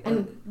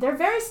 And they're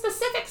very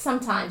specific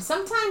sometimes.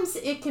 Sometimes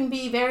it can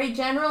be very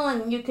general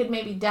and you could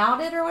maybe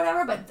doubt it or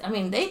whatever, but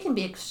they can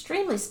be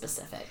extremely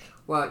specific.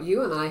 Well,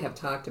 you and I have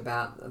talked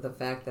about the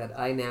fact that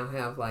I now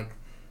have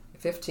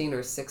 15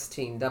 or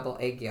 16 double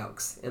egg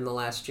yolks in the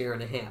last year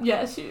and a half.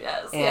 Yes.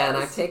 And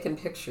I've taken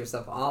pictures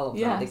of all of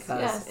them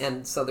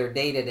and so they're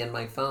dated in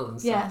my phone.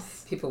 So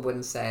people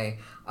wouldn't say,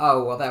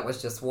 oh, well, that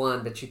was just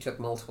one, but you took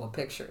multiple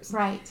pictures.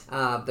 Right.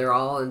 They're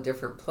all in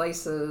different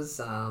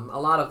places. A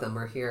lot of them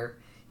are here,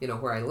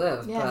 where I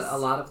live, but a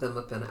lot of them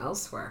have been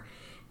elsewhere.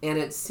 And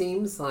it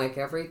seems like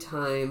every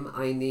time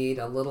I need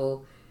a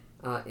little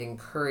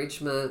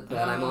encouragement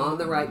that I'm on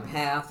the right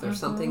path or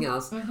something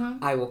else,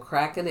 I will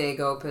crack an egg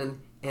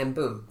open and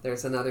boom,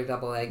 there's another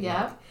double egg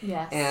yolk.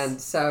 Yes.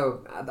 And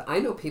so I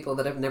know people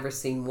that have never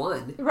seen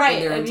one right.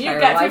 in their And entire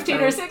you've got lifetime.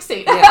 15 or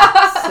 16.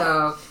 Yeah.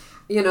 So,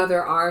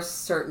 there are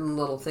certain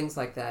little things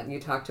like that. And you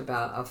talked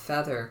about a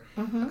feather.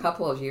 A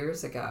couple of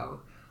years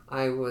ago,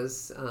 I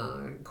was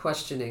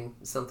questioning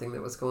something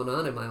that was going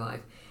on in my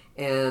life.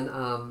 And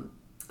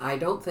I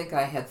don't think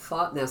I had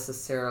thought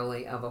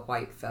necessarily of a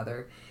white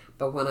feather.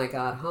 But when I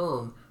got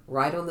home,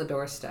 right on the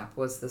doorstep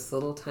was this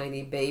little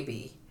tiny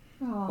baby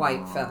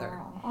white feather.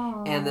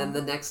 Aww. And then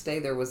the next day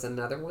there was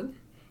another one.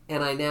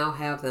 And I now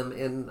have them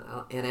in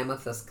an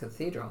amethyst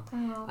cathedral.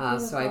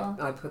 So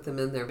I put them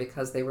in there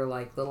because they were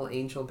like little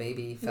angel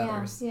baby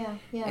feathers. Yeah.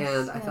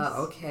 And I thought,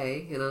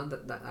 okay,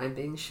 that I'm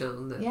being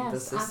shown that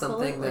this is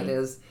something that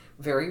is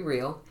very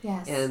real.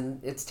 Yes.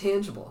 And it's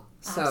tangible.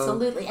 So,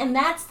 absolutely. And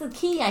that's the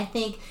key, I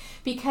think,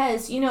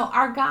 because,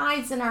 our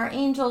guides and our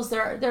angels,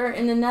 they're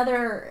in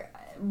another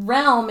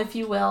realm, if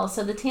you will.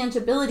 So the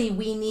tangibility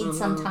we need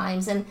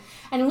sometimes. And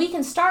we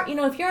can start,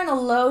 if you're in a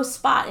low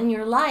spot in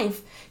your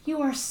life,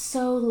 you are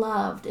so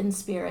loved in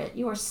spirit.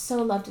 You are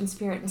so loved in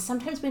spirit. And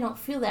sometimes we don't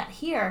feel that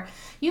here.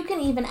 You can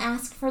even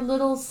ask for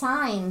little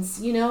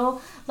signs,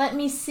 let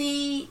me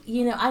see,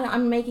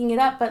 I'm making it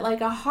up, but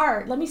like a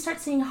heart. Let me start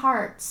seeing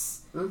hearts.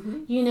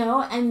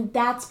 And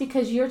that's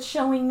because you're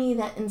showing me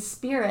that in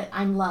spirit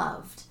I'm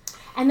loved.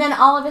 And then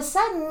all of a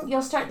sudden,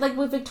 you'll start, like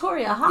with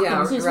Victoria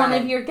Hawkins, who's one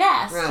of your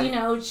guests,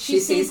 she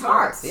sees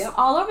hearts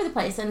all over the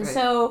place. And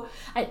so,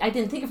 I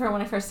didn't think of her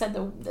when I first said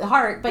the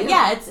heart, but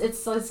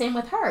it's the same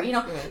with her,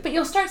 But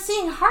you'll start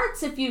seeing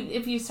hearts if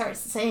you start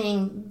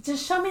saying,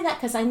 just show me that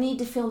because I need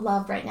to feel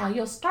loved right now.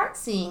 You'll start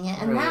seeing it,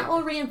 and that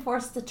will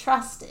reinforce the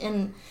trust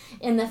in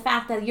the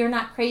fact that you're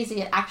not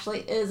crazy. It actually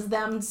is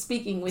them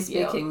speaking with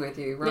you. Speaking with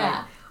you, right.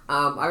 Yeah.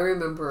 I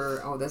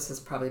remember, this has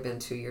probably been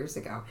 2 years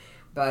ago,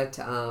 but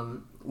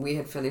we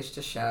had finished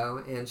a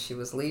show and she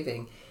was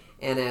leaving,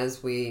 and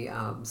as we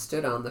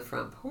stood on the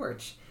front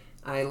porch,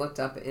 I looked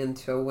up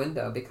into a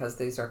window because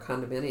these are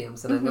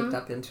condominiums, and I looked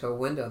up into a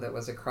window that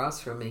was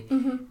across from me,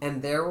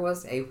 and there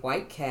was a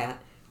white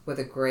cat with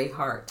a gray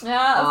heart.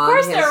 Yeah, of on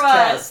course his there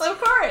chest. was.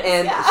 Of course.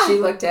 And she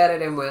looked at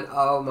it and went,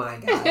 "Oh my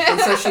gosh!" And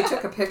so she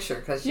took a picture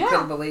because she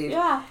couldn't believe.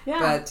 Yeah.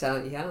 But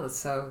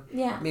so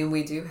I mean,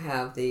 we do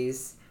have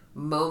these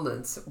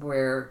moments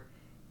where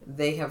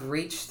they have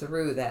reached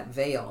through that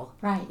veil,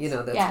 right?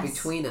 That's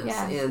between us,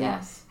 and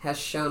has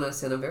shown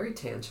us in a very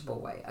tangible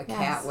way. A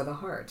cat with a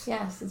heart,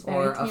 it's very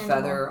or tangible. A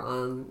feather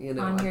on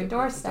your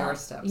doorstep.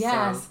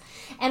 Yes,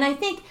 and I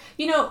think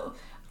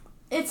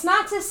it's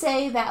not to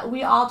say that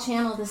we all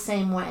channel the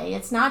same way.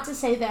 It's not to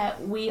say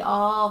that we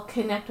all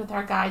connect with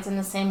our guides in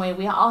the same way.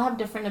 We all have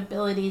different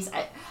abilities.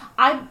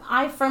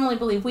 I firmly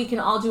believe we can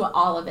all do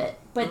all of it,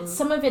 but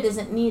some of it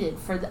isn't needed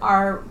for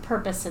our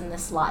purpose in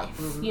this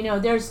life.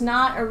 There's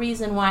not a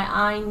reason why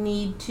I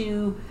need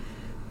to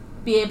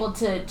be able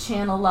to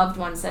channel loved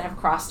ones that have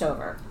crossed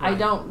over. Right. I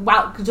don't.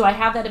 Well, do I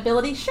have that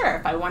ability? Sure.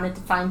 If I wanted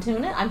to fine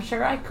tune it, I'm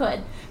sure I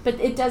could.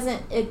 But it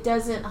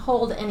doesn't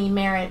hold any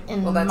merit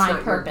in my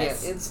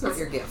purpose. It's not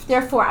your gift.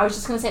 Therefore, I was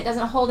just going to say it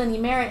doesn't hold any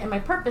merit in my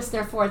purpose.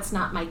 Therefore, it's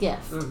not my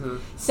gift.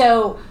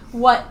 So,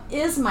 what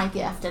is my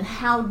gift, and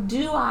how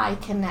do I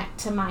connect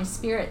to my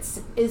spirits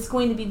is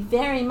going to be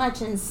very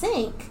much in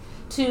sync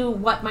to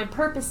what my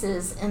purpose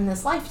is in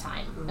this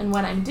lifetime and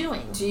what I'm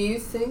doing. Do you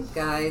think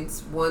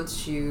guides,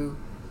 once you,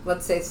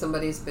 let's say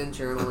somebody's been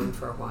journaling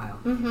for a while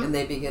and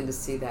they begin to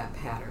see that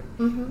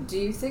pattern, do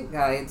you think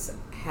guides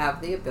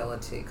have the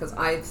ability, because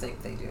I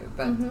think they do,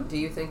 but do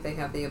you think they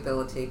have the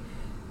ability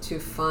to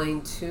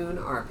fine-tune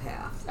our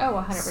path?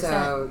 Oh, 100%.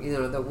 So,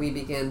 that we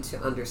begin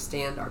to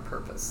understand our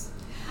purpose.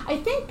 I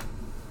think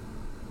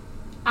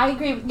I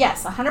agree.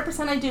 Yes,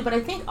 100% I do. But I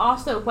think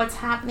also what's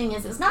happening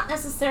is it's not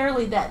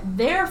necessarily that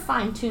they're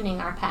fine-tuning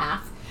our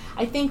path.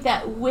 I think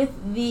that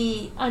with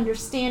the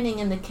understanding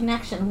and the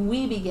connection,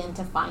 we begin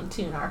to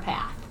fine-tune our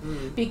path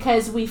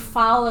because we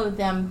follow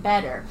them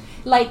better.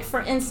 Like, for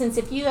instance,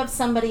 if you have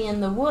somebody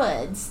in the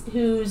woods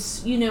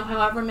who's,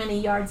 however many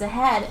yards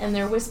ahead, and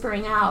they're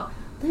whispering out,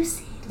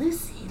 "Lucy,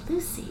 Lucy,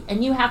 Lucy,"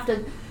 and you have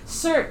to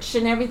search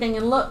and everything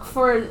and look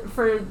for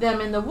them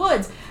in the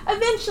woods,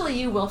 eventually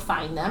you will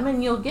find them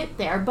and you'll get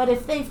there. But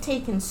if they've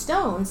taken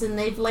stones and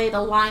they've laid a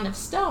line of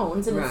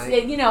stones, and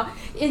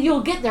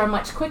you'll get there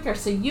much quicker,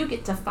 so you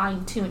get to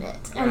fine tune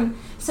it. And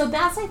so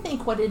that's, I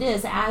think, what it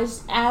is.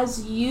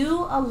 As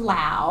you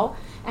allow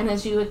and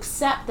as you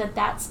accept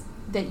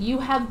that you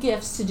have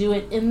gifts to do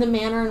it in the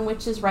manner in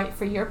which is right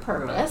for your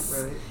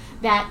purpose,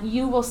 that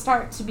you will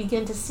start to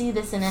begin to see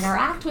this and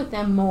interact with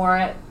them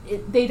more.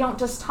 They don't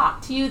just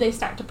talk to you, they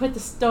start to put the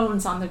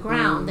stones on the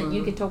ground that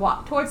you get to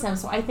walk towards them.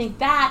 So I think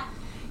that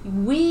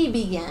we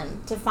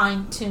begin to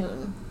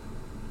fine-tune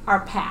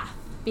our path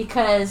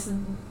because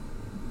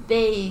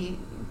they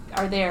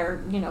are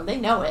there, they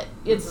know it.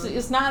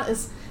 It's not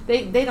as,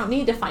 they don't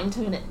need to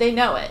fine-tune it, they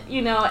know it,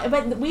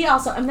 But we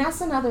also, and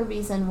that's another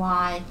reason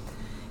why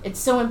it's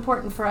so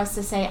important for us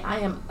to say, I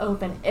am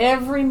open.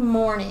 Every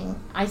morning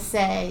I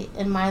say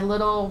in my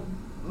little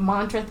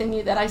mantra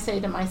thingy that I say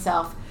to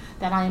myself,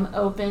 that I am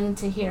open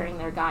to hearing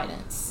their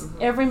guidance.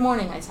 Every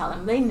morning I tell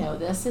them, they know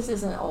this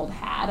isn't old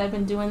hat. I've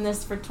been doing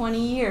this for 20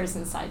 years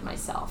inside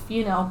myself,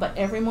 but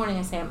every morning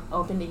I say I'm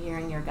open to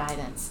hearing your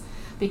guidance,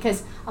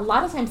 because a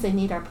lot of times they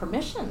need our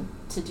permission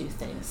to do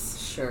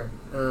things. Sure.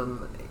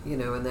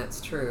 And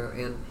that's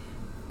true.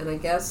 And I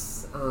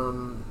guess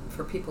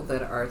for people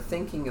that are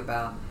thinking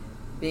about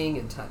being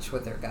in touch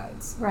with their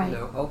guides, right.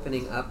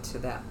 Opening up to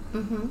that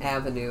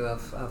avenue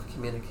of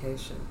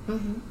communication,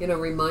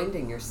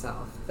 reminding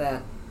yourself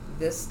that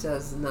this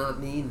does not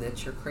mean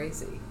that you're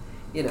crazy.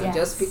 Yes.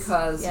 Just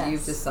because Yes.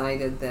 you've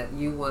decided that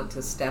you want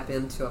to step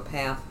into a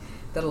path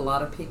that a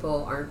lot of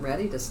people aren't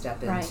ready to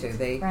step into.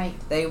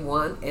 They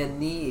want and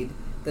need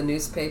the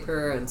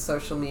newspaper and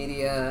social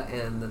media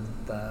and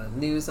the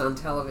news on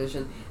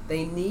television.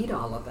 They need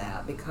all of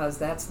that because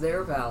that's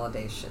their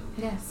validation.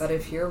 Yes. But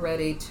if you're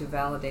ready to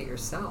validate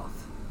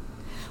yourself.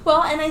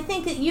 Well, and I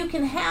think that you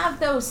can have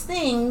those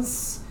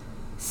things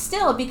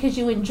still because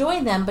you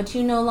enjoy them, but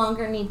you no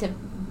longer need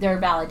their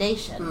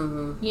validation,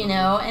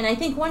 And I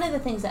think one of the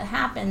things that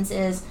happens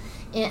is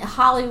in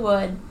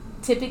Hollywood,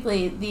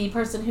 typically the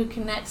person who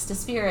connects to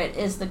spirit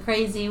is the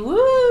crazy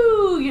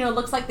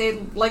looks like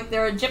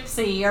they're a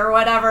gypsy or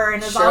whatever,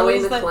 and is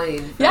always all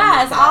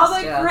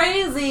the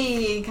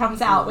crazy comes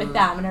out with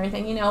them and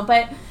everything,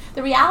 But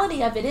the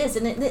reality of it is,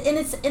 and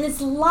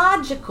it's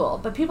logical,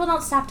 but people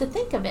don't stop to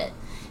think of it.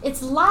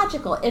 It's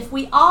logical. If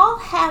we all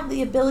have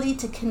the ability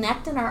to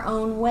connect in our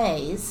own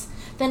ways,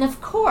 then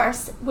of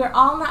course we're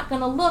all not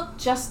going to look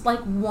just like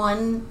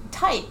one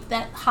type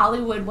that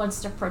Hollywood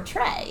wants to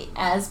portray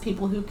as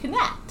people who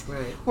connect.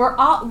 Right.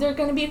 They're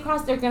going to be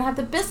across. They're going to have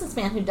the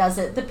businessman who does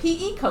it, the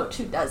PE coach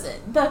who does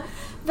it, the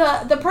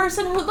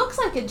person who looks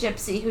like a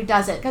gypsy who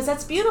does it, because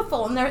that's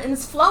beautiful and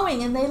it's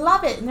flowing and they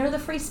love it and they're the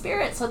free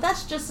spirit. So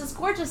that's just as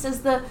gorgeous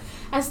as the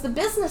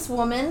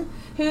businesswoman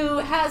who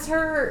has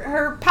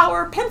her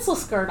power pencil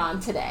skirt on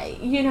today.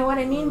 You know what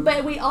I mean?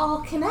 But we all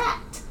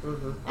connect.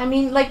 I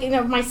mean,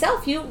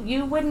 myself,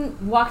 you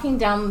wouldn't, walking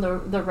down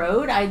the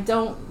road, I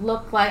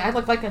look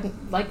like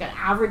an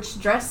average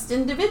dressed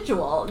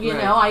individual.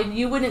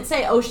 You wouldn't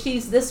say, oh,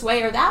 she's this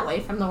way or that way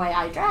from the way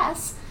I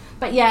dress.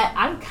 But yet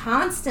I'm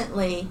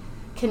constantly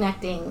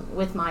connecting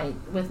with my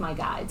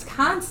guides,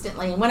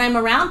 constantly. And when I'm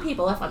around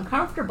people, if I'm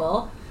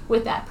comfortable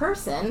with that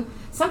person,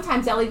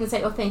 sometimes I'll even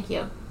say, oh, thank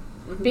you.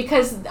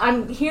 Because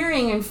I'm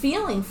hearing and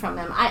feeling from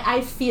them.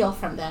 I feel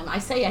from them. I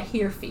say I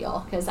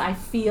feel because I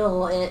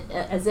feel it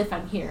as if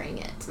I'm hearing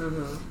it.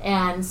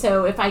 And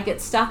so if I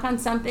get stuck on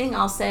something,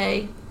 I'll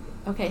say,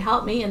 okay,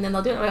 help me, and then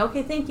they'll do it.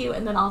 Okay, thank you,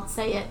 and then I'll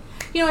say it.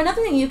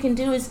 Another thing you can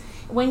do is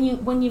when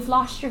you've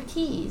lost your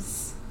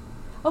keys.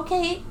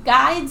 Okay,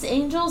 guides,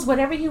 angels,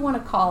 whatever you want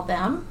to call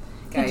them.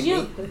 Could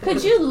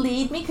you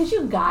lead me? Could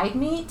you guide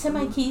me to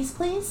my keys,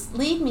 please?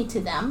 Lead me to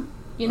them.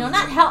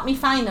 Not help me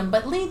find them,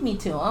 but lead me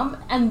to them.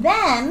 And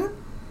then,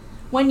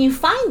 when you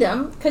find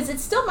them, because it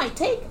still might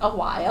take a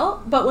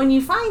while, but when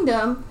you find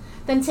them,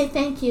 then say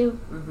thank you.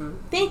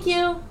 Thank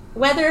you.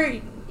 Whether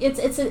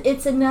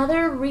it's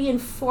another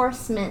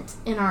reinforcement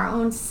in our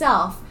own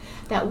self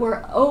that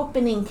we're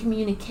opening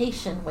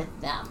communication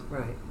with them.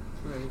 Right.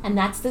 And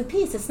that's the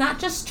piece. It's not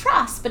just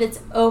trust, but it's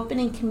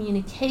opening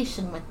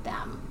communication with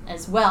them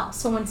as well.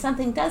 So when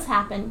something does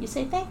happen, you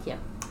say thank you.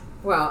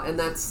 Well, and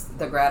that's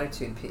the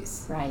gratitude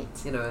piece. Right.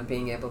 And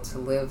being able to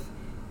live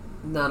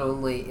not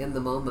only in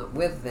the moment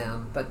with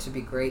them, but to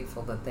be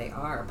grateful that they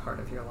are a part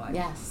of your life.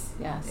 Yes.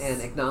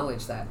 And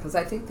acknowledge that, because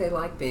I think they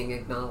like being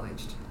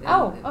acknowledged.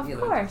 And, of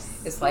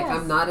course. It's like,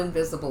 I'm not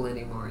invisible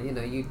anymore.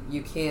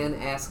 You can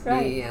ask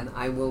me and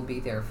I will be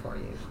there for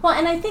you. Well,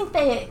 and I think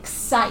they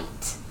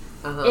excite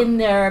in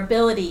their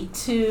ability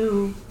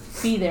to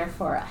be there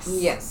for us.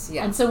 Yes.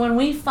 And so when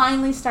we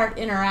finally start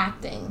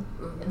interacting,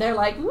 they're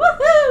like,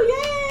 woohoo,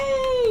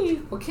 yay!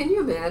 Well, can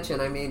you imagine?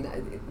 I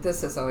mean,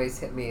 this has always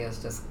hit me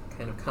as just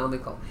kind of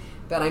comical.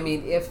 But I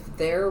mean, if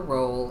their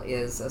role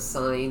is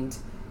assigned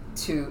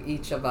to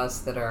each of us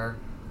that are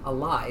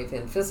alive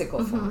in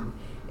physical form,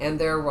 and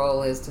their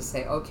role is to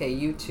say, okay,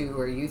 you two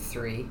or you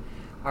three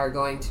are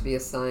going to be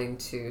assigned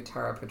to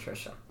Tara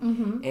Patricia.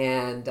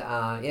 And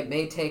it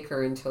may take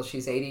her until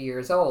she's 80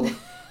 years old,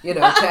 to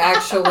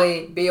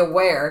actually be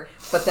aware.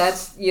 But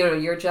that's,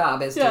 your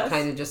job is to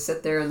kind of just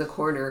sit there in the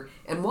corner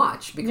and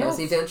watch, because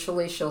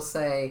eventually she'll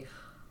say,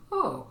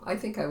 oh, I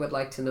think I would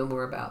like to know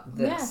more about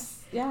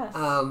this. Yes.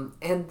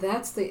 And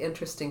that's the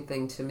interesting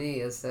thing to me,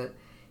 is that,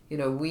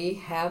 we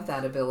have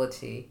that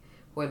ability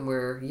when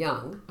we're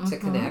young to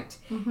connect,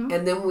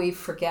 and then we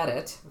forget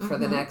it for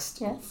the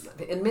next,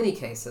 in many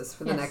cases,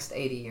 for the next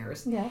 80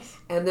 years. Yes.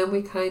 And then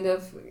we kind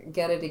of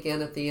get it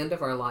again at the end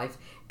of our life.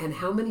 And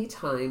how many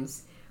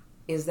times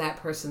is that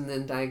person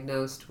then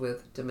diagnosed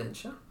with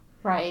dementia?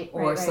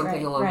 Or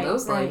something along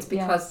those lines,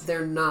 because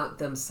they're not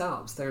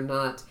themselves. They're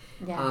not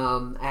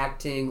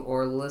acting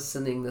or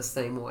listening the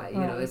same way.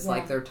 It's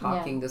like they're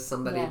talking to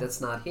somebody that's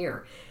not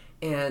here.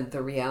 And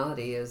the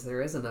reality is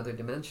there is another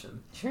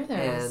dimension. Sure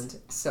there is.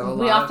 And so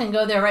we often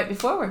go there right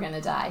before we're going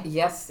to die.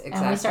 Yes,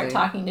 exactly. And we start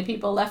talking to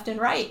people left and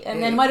right.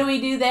 And then what do we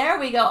do there?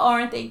 We go, oh,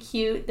 aren't they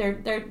cute?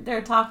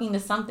 They're talking to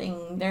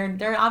something.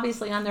 They're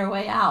obviously on their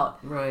way out.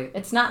 Right.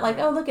 It's not like,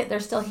 oh, look they're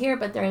still here,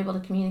 but they're able to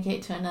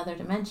communicate to another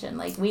dimension.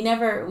 Like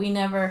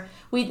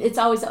it's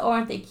always, oh,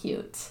 aren't they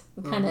cute?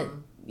 We kind of,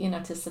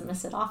 to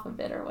submiss it off a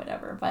bit or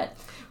whatever. But,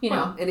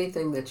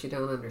 anything that you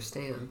don't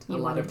understand, a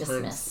lot of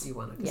times you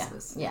want to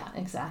dismiss. Yeah,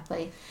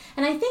 exactly.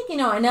 And I think,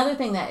 another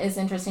thing that is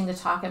interesting to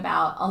talk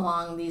about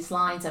along these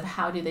lines of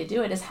how do they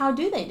do it is how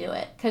do they do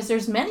it? Because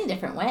there's many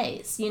different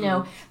ways.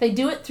 They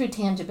do it through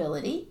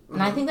tangibility.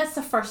 And I think that's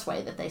the first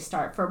way that they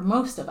start for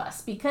most of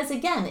us. Because,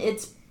 again,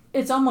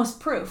 it's almost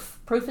proof.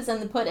 Proof is in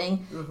the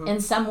pudding in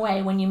some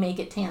way when you make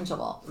it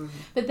tangible.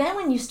 But then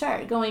when you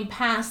start going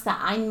past the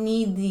I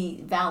need the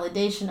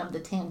validation of the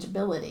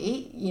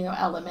tangibility,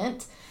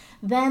 element,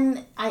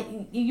 then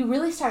you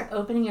really start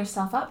opening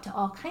yourself up to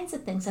all kinds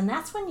of things. And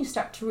that's when you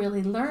start to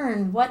really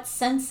learn what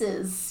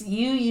senses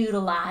you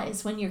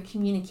utilize when you're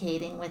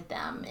communicating with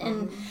them.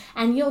 And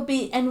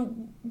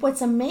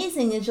what's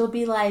amazing is you'll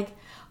be like,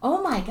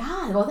 oh my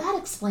God, well that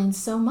explains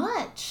so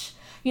much.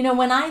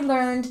 When I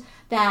learned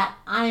that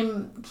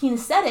I'm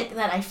kinesthetic,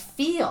 that I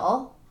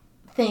feel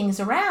things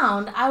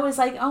around, I was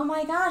like, oh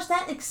my gosh,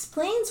 that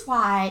explains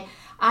why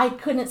I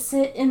couldn't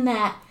sit in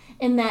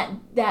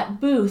that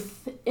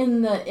booth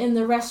in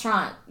the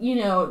restaurant,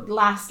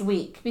 last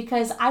week,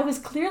 because I was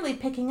clearly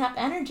picking up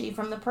energy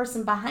from the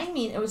person behind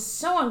me. It was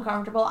so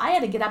uncomfortable. I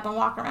had to get up and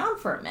walk around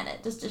for a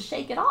minute just to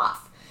shake it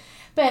off.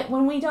 But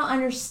when we don't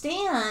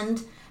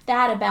understand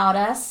that about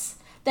us,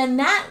 then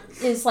that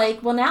is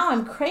like, well, now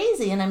I'm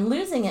crazy and I'm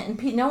losing it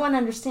and no one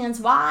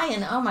understands why.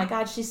 And oh my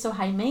God, she's so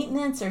high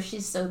maintenance, or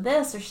she's so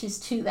this, or she's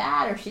too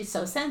that, or she's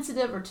so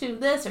sensitive, or too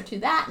this, or too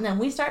that. And then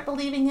we start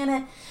believing in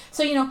it.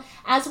 So,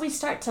 as we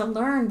start to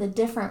learn the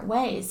different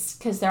ways,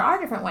 because there are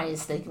different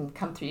ways they can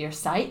come through your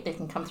sight, they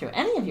can come through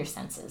any of your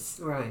senses.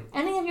 Right.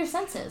 Any of your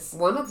senses.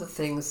 One of the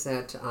things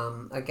that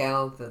a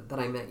gal that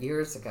I met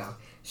years ago,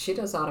 she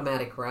does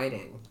automatic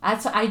writing.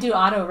 I do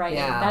auto writing.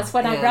 Yeah, that's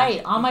what I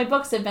write. All my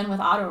books have been with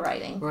auto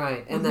writing.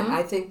 Right. And then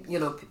I think,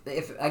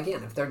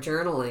 if they're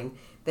journaling,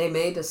 they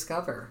may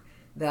discover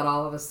that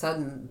all of a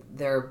sudden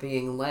they're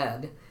being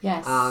led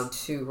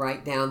to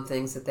write down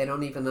things that they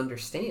don't even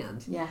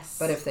understand. Yes.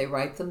 But if they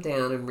write them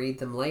down and read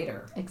them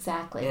later.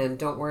 Exactly. And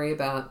don't worry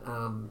about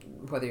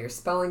whether you're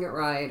spelling it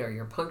right or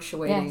you're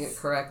punctuating it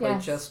correctly.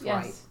 Just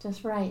right.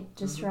 Just right.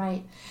 Just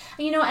right.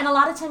 And a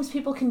lot of times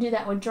people can do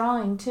that with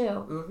drawing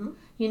too.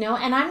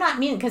 And I'm not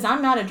mean, because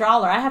I'm not a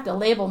drawer. I have to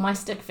label my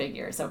stick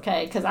figures,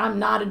 okay? Because I'm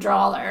not a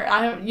drawer.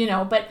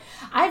 But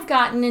I've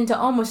gotten into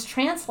almost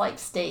trance-like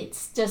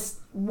states, just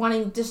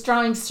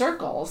drawing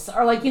circles,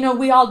 or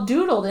we all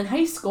doodled in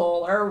high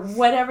school, or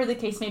whatever the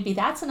case may be.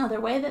 That's another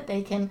way that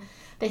they can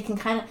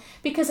kind of,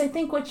 because I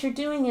think what you're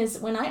doing is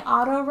when I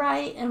auto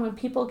write and when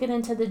people get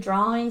into the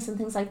drawings and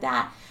things like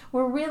that,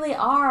 we really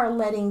are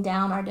letting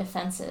down our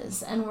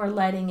defenses, and we're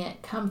letting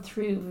it come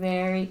through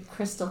very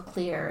crystal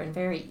clear and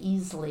very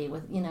easily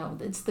with,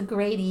 it's the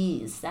great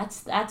ease.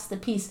 That's the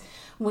piece.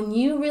 When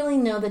you really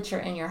know that you're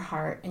in your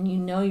heart and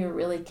you're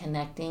really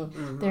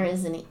connecting, there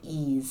is an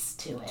ease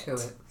to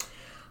it.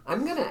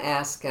 I'm going to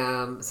ask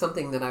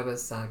something that I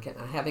was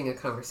having a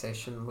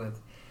conversation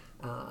with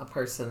a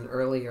person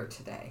earlier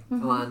today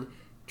on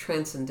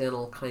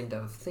transcendental kind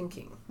of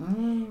thinking.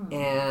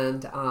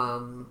 And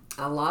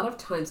a lot of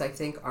times I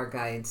think our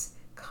guides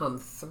come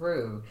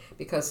through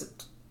because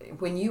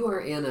when you are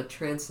in a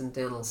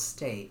transcendental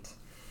state,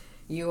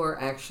 you are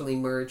actually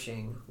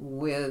merging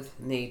with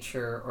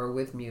nature or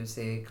with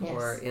music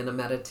or in a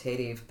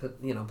meditative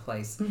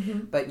place.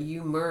 But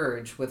you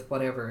merge with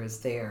whatever is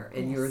there,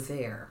 and you're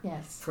there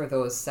for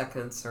those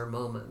seconds or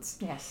moments.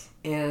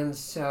 And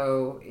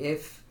so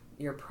if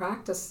you're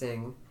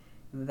practicing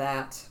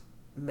that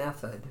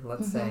method,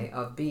 let's say,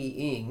 of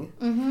being,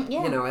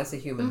 as a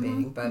human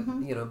being,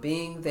 but,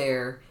 being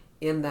there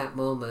in that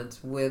moment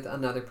with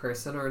another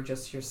person or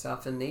just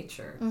yourself in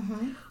nature,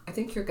 I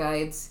think your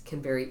guides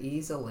can very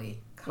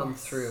easily come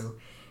through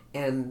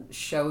and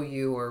show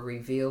you or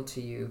reveal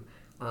to you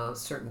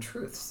certain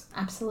truths.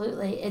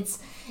 Absolutely. It's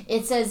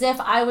as if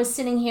I was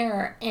sitting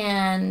here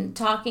and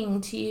talking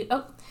to you.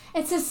 Oh,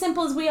 it's as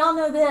simple as we all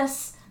know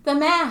this, the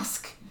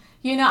mask.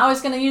 I was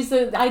going to use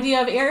the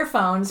idea of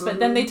earphones, but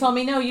then they told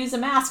me, no, use a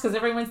mask because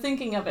everyone's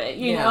thinking of it,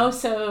 know,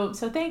 so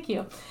thank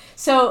you.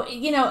 So,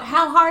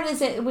 how hard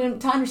is it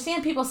to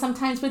understand people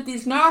sometimes with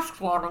these masks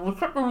on?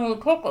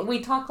 We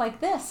talk like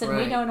this and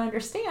we don't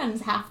understand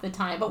half the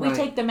time, but we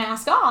take the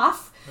mask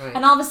off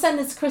and all of a sudden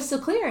it's crystal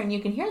clear and you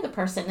can hear the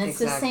person. It's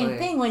the same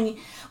thing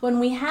when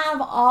we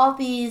have all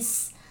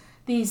these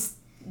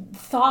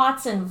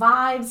thoughts and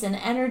vibes and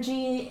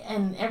energy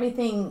and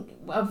everything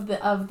of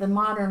the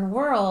modern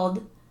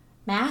world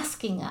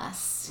masking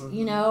us,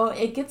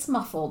 it gets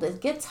muffled, it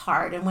gets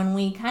hard. And when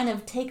we kind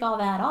of take all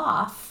that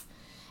off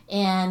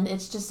and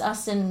it's just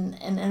us in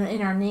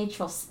our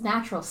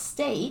natural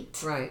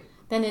state,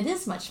 then it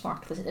is much more,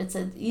 it's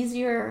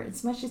easier,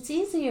 it's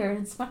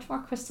much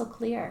more crystal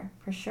clear,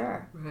 for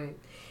sure. Right.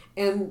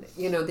 And,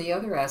 the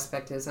other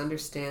aspect is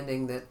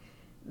understanding that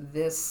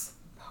this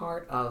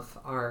part of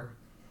our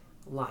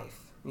life,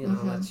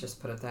 let's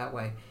just put it that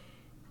way,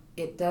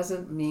 it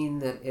doesn't mean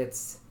that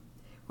it's,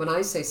 when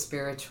I say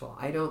spiritual,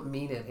 I don't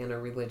mean it in a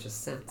religious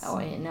sense. Oh,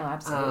 no,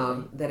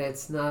 absolutely. That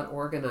it's not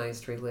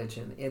organized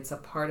religion. It's a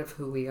part of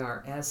who we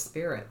are as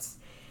spirits.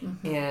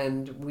 Mm-hmm.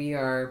 And we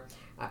are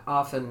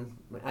often,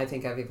 I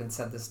think I've even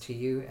said this to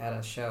you at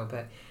a show,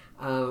 but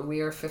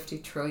we are 50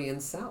 trillion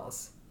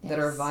cells that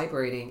are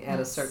vibrating at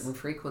a certain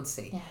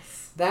frequency.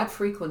 Yes. That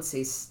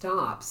frequency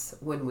stops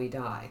when we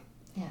die.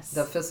 Yes.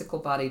 The physical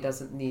body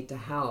doesn't need to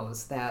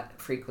house that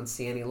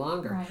frequency any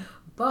longer. Right.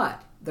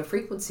 But the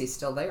frequency's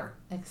still there.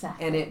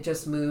 Exactly. And it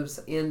just moves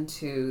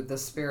into the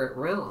spirit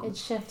realm. It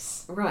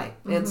shifts. Right.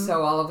 Mm-hmm. And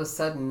so all of a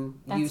sudden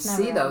you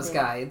see those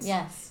guides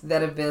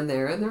that have been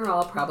there, and they're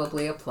all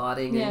probably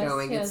applauding and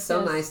going, it's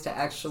so nice to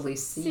actually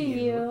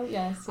see you.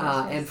 Yes,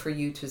 and for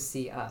you to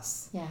see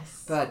us.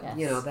 Yes. But,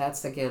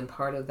 that's, again,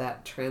 part of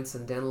that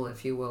transcendental,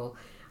 if you will,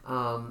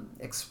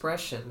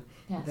 expression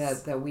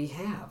that we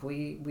have.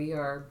 We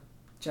are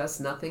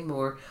just nothing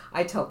more.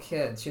 I tell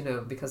kids,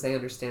 because they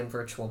understand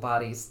virtual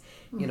bodies,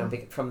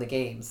 from the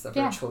games, the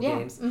virtual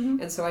games.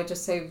 Mm-hmm. And so I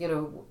just say,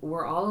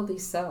 we're all of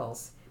these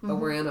cells, but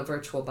we're in a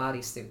virtual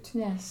bodysuit.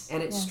 Yes.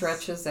 And it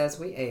stretches as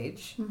we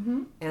age.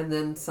 Mm-hmm. And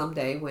then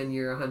someday when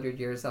you're 100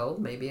 years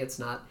old, maybe it's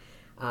not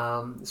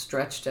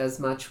stretched as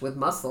much with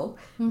muscle,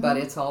 but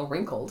it's all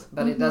wrinkled.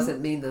 But it doesn't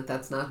mean that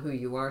that's not who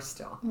you are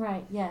still.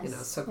 Right,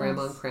 yes. So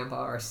grandma and grandpa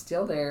are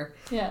still there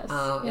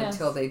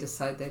until they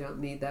decide they don't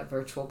need that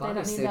virtual bodysuit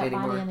anymore. They don't need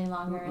that body any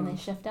longer, and they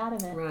shift out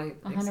of it. Right,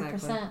 100%.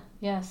 Exactly.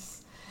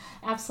 Yes,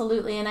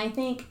 absolutely. And I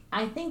think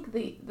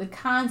the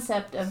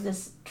concept of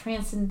this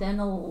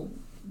transcendental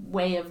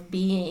way of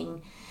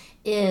being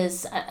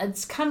is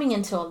it's coming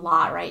into a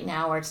lot right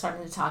now. We're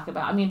starting to talk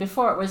about,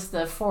 before it was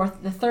the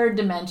third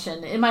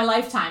dimension in my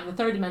lifetime, the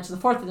third dimension,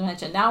 the fourth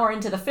dimension. Now we're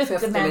into the fifth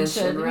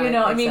dimension, right,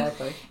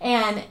 exactly.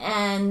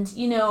 and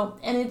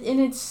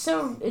it's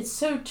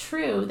so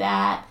true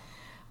that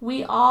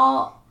we're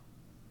all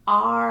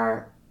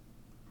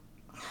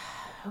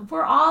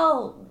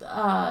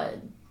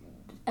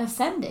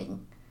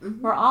ascending.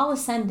 Mm-hmm. We're all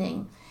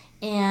ascending,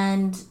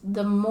 and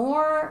the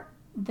more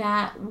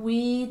that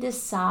we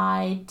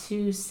decide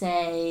to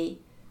say,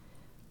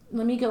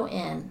 let me go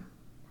in,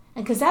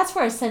 and because that's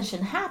where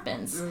ascension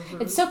happens.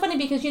 Mm-hmm. It's so funny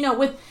because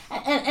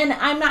and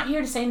I'm not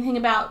here to say anything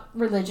about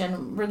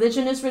religion.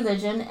 Religion is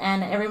religion,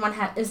 and everyone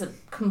is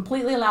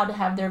completely allowed to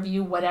have their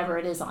view, whatever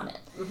it is on it.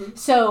 Mm-hmm.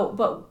 So,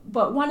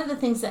 but one of the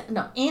things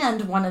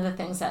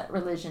that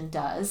religion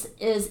does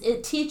is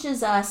it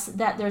teaches us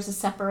that there's a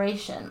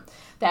separation.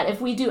 That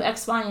if we do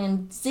X, Y,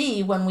 and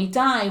Z, when we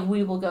die,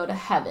 we will go to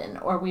heaven,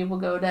 or we will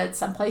go to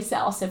someplace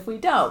else if we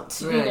don't,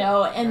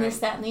 this,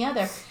 that, and the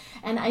other.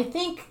 And I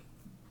think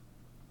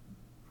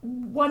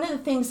one of the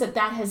things that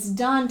has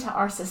done to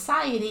our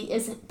society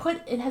is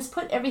it has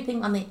put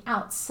everything on the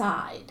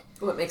outside.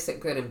 Well, it makes it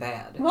good and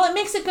bad. Well, it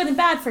makes it good and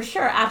bad for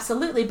sure,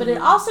 absolutely. But it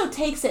also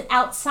takes it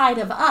outside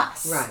of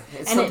us. Right.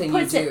 It's and something it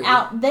puts it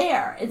out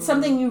there. It's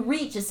something you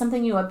reach. It's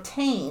something you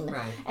obtain.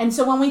 Right. And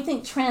so when we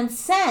think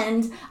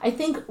transcend, I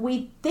think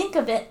we think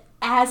of it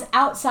as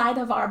outside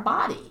of our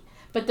body.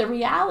 But the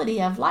reality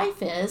of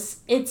life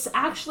is it's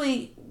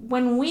actually,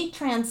 when we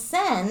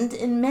transcend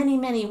in many,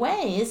 many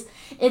ways,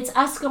 it's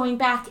us going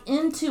back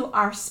into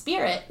our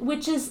spirit,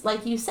 which is,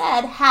 like you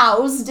said,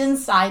 housed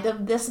inside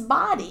of this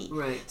body.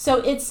 Right.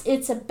 So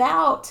it's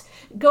about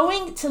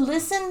going to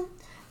listen.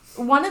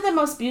 One of the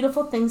most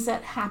beautiful things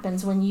that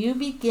happens when you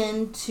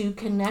begin to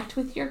connect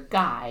with your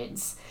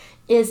guides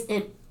is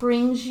it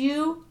brings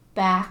you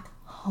back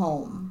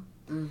home.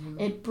 Mm-hmm.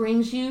 It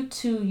brings you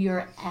to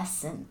your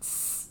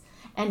essence.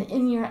 And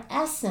in your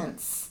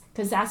essence,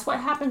 because that's what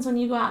happens when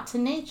you go out to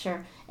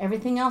nature,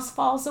 everything else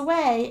falls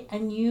away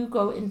and you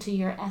go into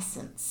your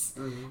essence.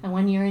 Mm-hmm. And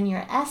when you're in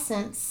your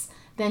essence,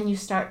 then you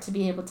start to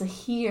be able to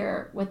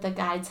hear what the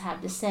guides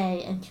have to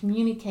say and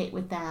communicate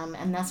with them.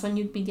 And that's when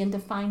you begin to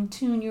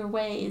fine-tune your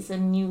ways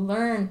and you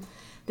learn,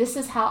 this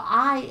is how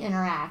I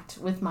interact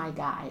with my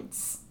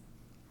guides.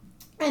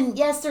 And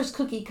yes, there's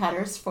cookie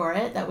cutters for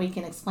it that we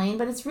can explain,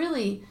 but it's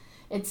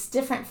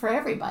different for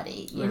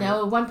everybody. You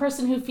know, one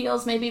person who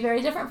feels may be very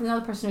different from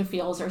another person who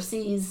feels or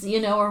sees,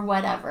 or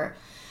whatever.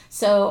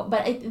 So,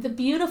 but the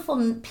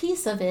beautiful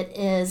piece of it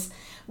is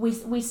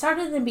we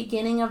started in the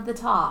beginning of the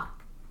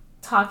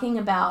talking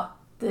about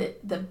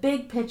the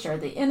big picture,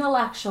 the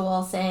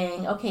intellectual,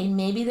 saying, okay,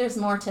 maybe there's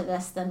more to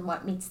this than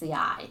what meets the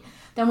eye.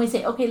 Then we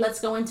say, okay, let's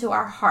go into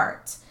our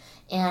heart.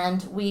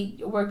 And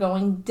we're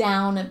going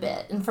down a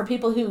bit. And for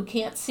people who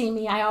can't see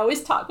me, I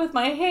always talk with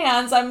my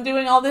hands. I'm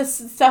doing all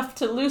this stuff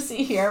to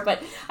Lucy here.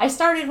 But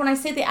when I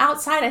say the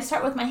outside, I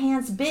start with my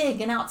hands big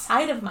and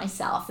outside of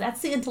myself.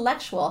 That's the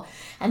intellectual.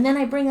 And then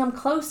I bring them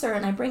closer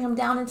and I bring them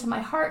down into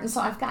my heart. And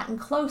so I've gotten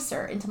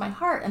closer into my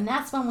heart. And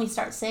that's when we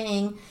start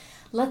saying,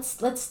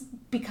 let's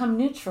become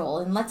neutral,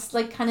 and let's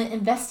like kind of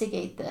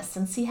investigate this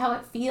and see how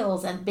it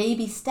feels, and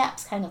baby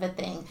steps kind of a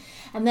thing.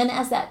 And then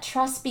as that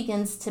trust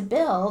begins to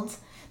build,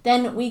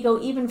 then we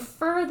go even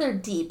further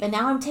deep. And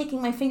now I'm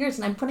taking my fingers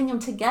and I'm putting them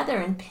together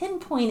and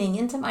pinpointing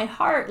into my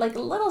heart, like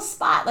a little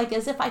spot, like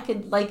as if I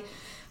could like,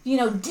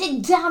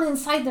 dig down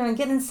inside there and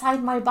get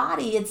inside my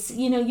body. It's,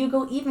 you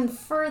go even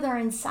further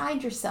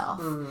inside yourself.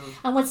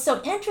 And what's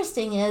so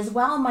interesting is,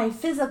 while my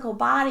physical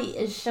body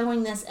is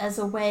showing this as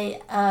a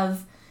way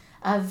of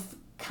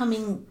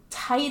coming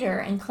tighter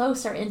and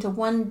closer into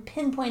one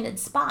pinpointed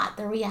spot,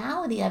 the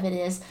reality of it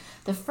is,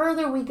 the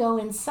further we go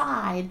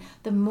inside,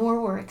 the more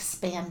we're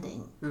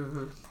expanding.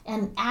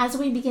 And as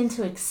we begin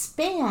to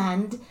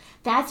expand,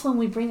 that's when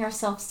we bring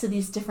ourselves to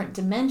these different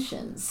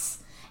dimensions.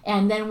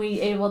 And then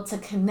we're able to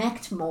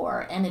connect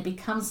more, and it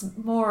becomes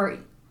more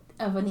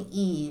of an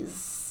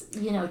ease,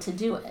 to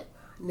do it.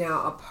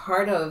 Now, a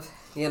part of,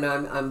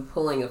 I'm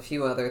pulling a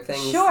few other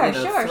things,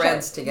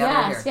 threads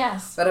together here.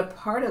 Yes. But a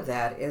part of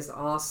that is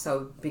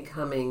also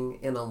becoming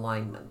in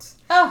alignment.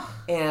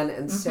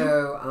 And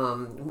so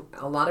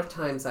a lot of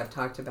times I've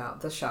talked about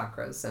the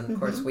chakras, and of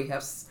course we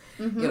have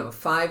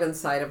 5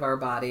 inside of our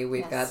body.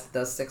 We've got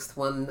the 6th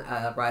one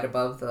right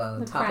above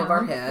the top crown of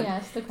our head.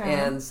 Yes, the crown.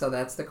 And so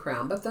that's the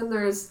crown. But then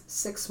there's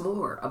 6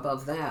 more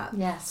above that.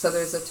 Yes. So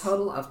there's a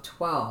total of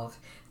 12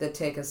 that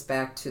take us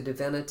back to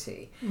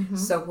divinity.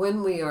 So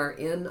when we are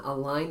in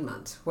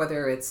alignment,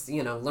 whether it's,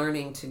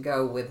 learning to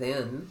go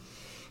within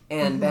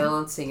and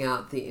balancing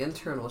out the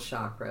internal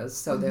chakras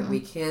so that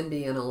we can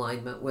be in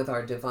alignment with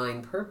our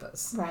divine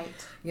purpose. Right.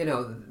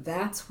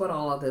 That's what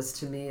all of this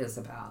to me is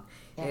about.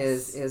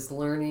 Is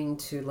learning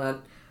to let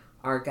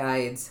our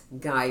guides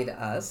guide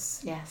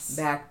us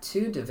back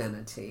to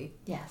divinity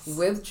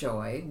with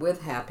joy,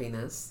 with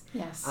happiness,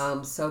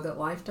 so that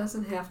life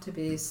doesn't have to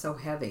be so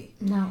heavy.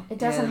 No, it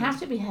doesn't have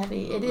to be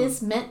heavy. It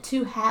is meant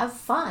to have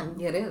fun.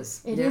 It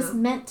is. It is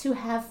meant to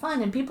have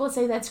fun. And people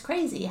say that's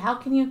crazy. How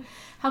can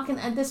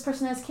this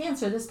person has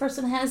cancer, this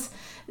person has,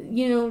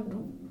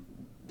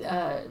 MS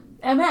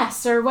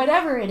or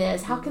whatever it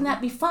is. How can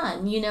that be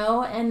fun,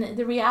 And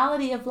the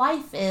reality of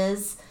life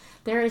is,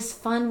 there is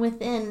fun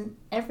within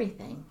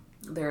everything.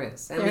 There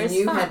is.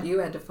 You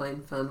had to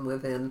find fun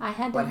within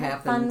what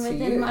happened to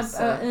you. My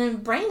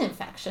brain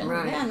infection.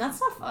 Right. Man, that's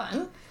not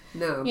fun.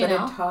 No, but it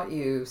taught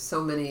you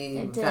so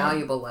many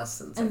valuable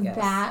lessons, I guess. And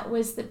that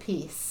was the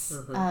piece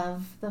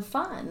of the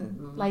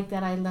fun, like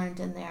that I learned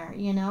in there,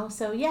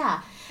 So,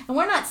 yeah. And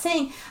I'm not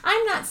saying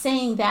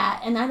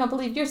that, and I don't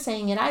believe you're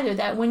saying it either,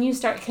 that when you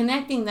start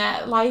connecting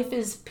that life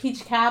is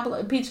peach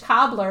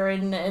cobbler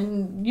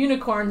and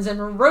unicorns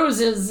and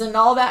roses and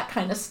all that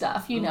kind of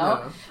stuff,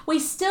 No. We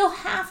still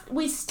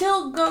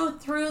go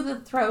through the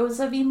throes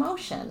of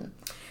emotion.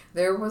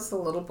 There was a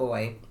little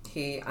boy.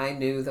 I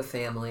knew the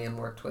family and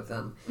worked with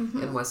them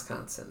in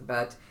Wisconsin,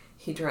 but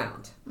he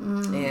drowned,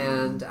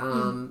 and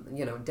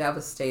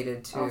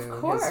devastated to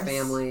his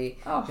family,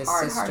 his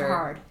sister,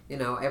 hard.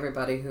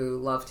 Everybody who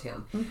loved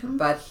him.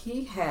 But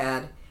he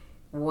had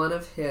one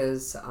of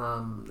his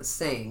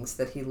sayings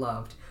that he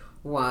loved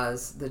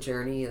was, "The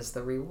journey is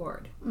the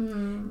reward."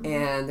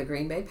 And the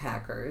Green Bay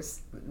Packers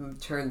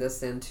turned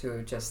this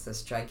into just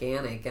this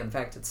gigantic. In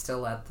fact, it's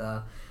still at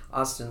the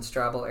Austin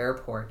Straubel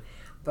Airport.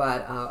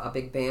 But a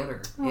big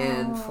banner.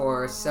 And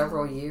for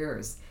several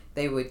years,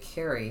 they would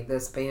carry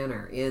this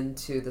banner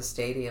into the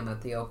stadium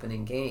at the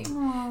opening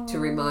game to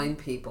remind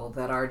people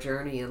that our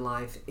journey in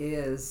life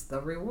is the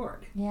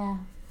reward. Yeah.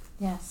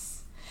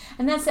 Yes.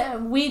 And that's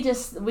we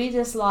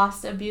just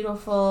lost a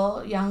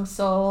beautiful young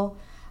soul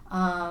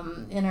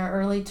in her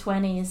early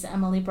 20s,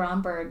 Emily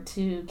Bromberg,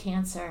 to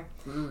cancer.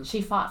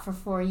 She fought for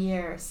 4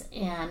 years,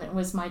 and it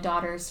was my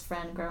daughter's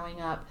friend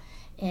growing up.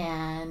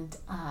 And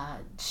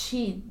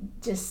she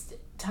just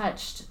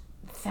touched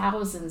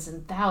thousands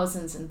and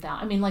thousands and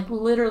thousands. I mean, like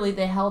literally,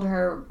 they held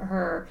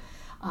her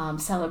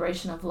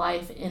celebration of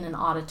life in an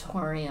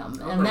auditorium,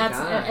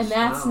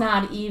 that's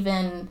not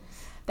even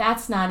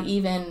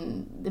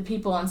the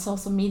people on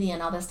social media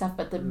and all that stuff.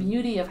 But the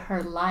beauty of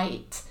her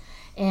light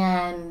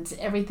and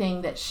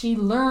everything that she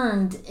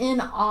learned in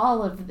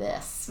all of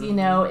this,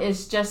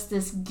 is just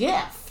this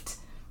gift.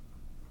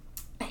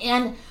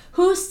 And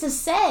who's to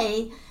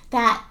say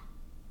that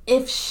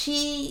if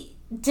she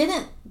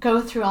didn't go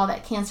through all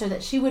that cancer,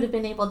 that she would have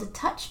been able to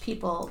touch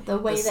people the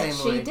way that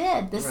she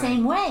did, the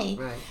same way.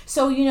 Right.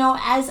 So,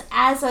 as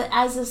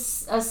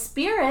a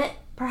spirit,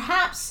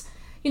 perhaps,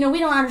 we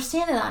don't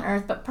understand it on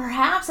earth, but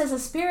perhaps as a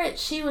spirit,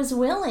 she was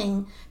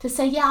willing to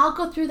say, yeah, I'll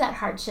go through that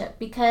hardship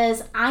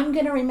because I'm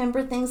going to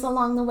remember things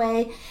along the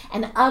way,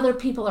 and other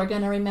people are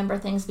going to remember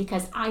things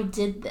because I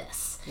did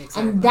this.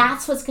 Exactly. And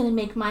that's what's going to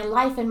make my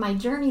life and my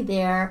journey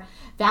there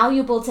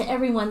valuable to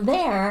everyone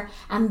there.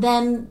 And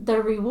then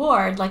the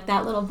reward, like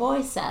that little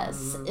boy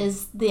says,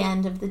 is the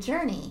end of the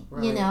journey,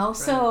 Right.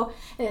 So,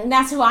 and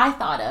that's who I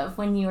thought of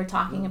when you were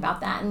talking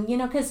about that. And,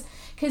 because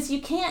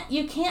you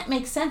can't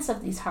make sense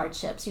of these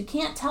hardships. You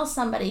can't tell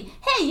somebody,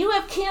 hey, you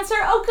have cancer.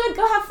 Oh, good.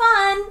 Go have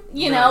fun.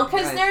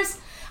 Because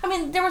I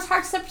mean, there was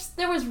hard steps.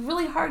 There was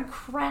really hard,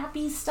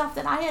 crappy stuff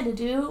that I had to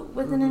do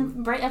with an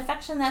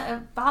infection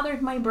that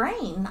bothered my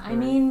brain. I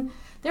mean,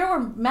 there were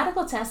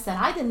medical tests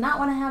that I did not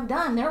want to have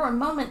done. There were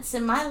moments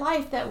in my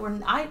life that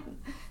I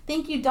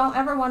think you don't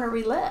ever want to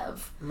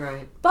relive.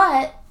 Right.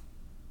 But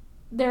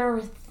there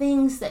were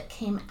things that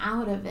came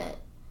out of it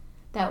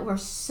that were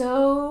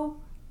so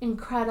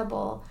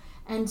incredible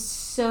and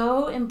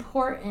so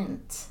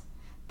important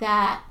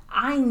that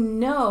I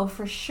know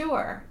for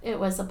sure it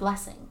was a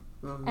blessing.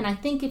 And I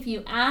think if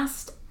you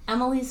asked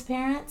Emily's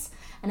parents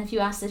and if you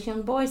asked this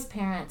young boy's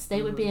parents,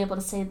 they would be able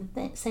to say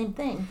the same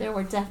thing. There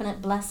were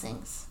definite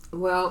blessings.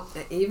 Well,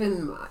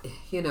 even,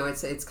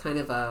 it's kind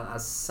of a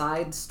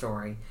side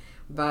story,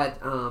 but,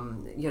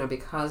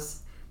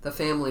 because the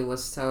family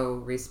was so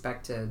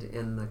respected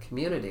in the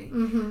community,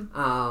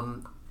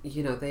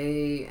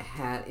 they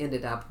had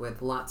ended up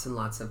with lots and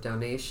lots of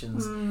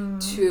donations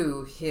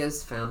to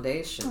his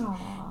foundation.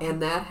 Aww.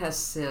 And that has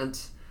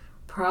sent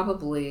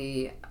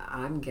probably,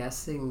 I'm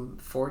guessing,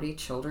 40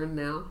 children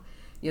now,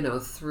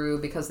 through,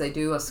 because they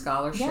do a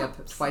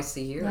scholarship twice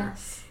a year.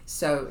 Yes.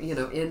 So,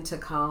 into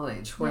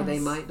college where they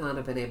might not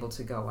have been able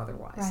to go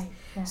otherwise. Right.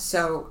 Yes.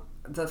 So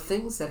the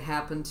things that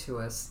happen to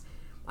us,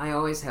 I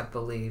always have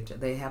believed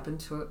they happen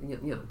to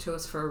to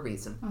us for a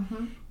reason.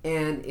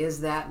 And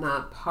is that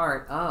not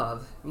part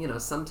of,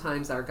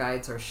 sometimes our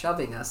guides are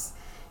shoving us,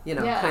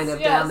 kind of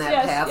down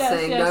that path,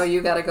 saying, no,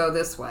 you got to go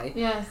this way.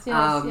 Yes.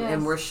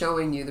 And we're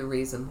showing you the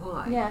reason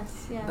why.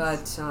 Yes.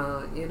 But,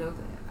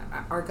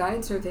 our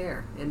guides are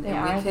there. And we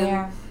are can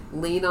there.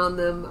 lean on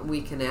them.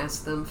 We can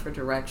ask them for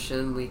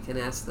direction. We can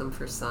ask them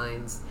for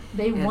signs.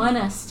 They want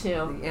us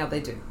to. Yeah,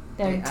 they do.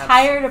 They're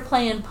tired of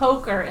playing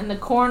poker in the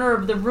corner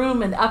of the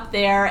room and up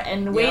there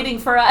and waiting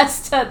for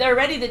us to. They're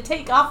ready to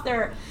take off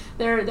their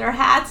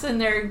hats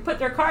and put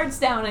their cards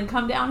down and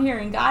come down here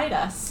and guide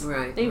us.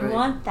 Right. They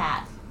want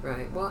that.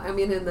 Right. Well, I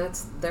mean, and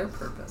that's their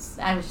purpose.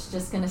 I was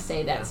just going to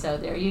say that. So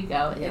there you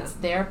go. Yeah. It's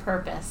their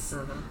purpose.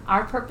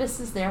 Our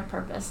purpose is their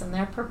purpose, and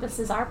their purpose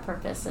is our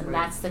purpose, and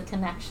that's the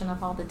connection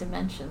of all the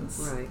dimensions.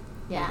 Right.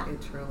 Yeah. It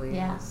truly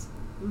Yeah. is.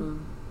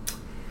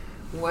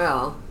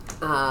 Well,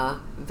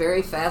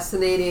 very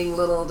fascinating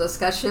little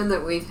discussion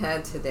that we've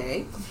had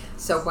today.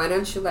 So why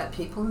don't you let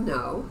people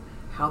know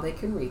how they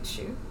can reach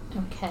you?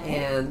 Okay.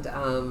 And,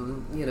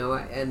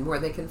 and where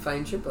they can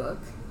find your book.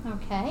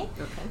 Okay.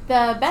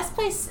 The best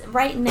place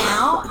right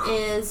now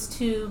is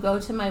to go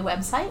to my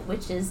website,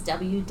 which is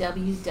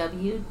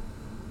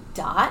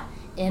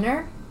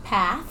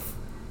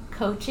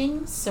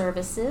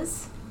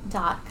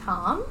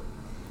www.innerpathcoachingservices.com,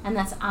 and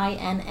that's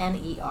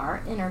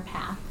INNER,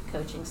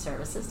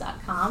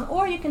 innerpathcoachingservices.com.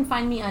 Or you can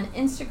find me on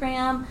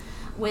Instagram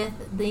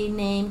with the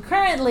name,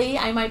 currently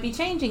I might be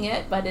changing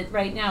it, but it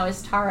right now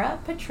is Tara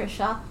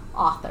Patricia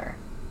Author.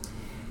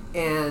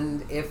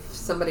 And if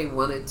somebody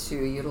wanted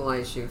to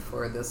utilize you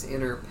for this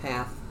Inner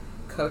Path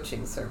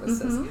coaching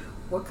services,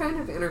 what kind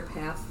of inner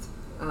path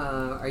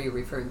are you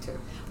referring to?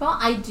 Well,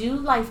 I do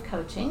life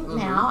coaching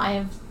now. I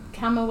have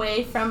come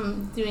away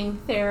from doing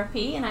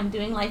therapy, and I'm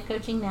doing life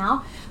coaching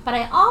now. But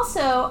I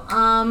also,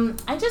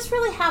 I just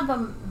really have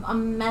a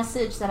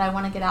message that I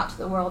want to get out to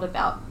the world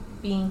about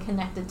being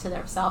connected to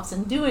themselves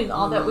and doing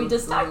all that we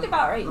just talked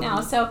about right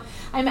now. So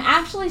I'm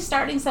actually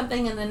starting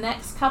something in the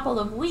next couple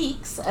of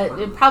weeks.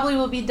 It probably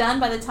will be done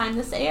by the time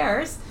this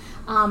airs,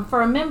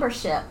 for a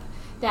membership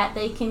that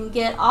they can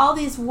get all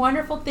these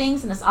wonderful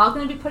things, and it's all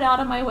going to be put out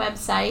on my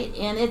website.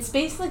 And it's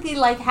basically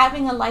like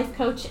having a life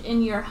coach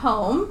in your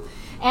home.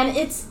 And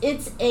it's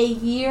a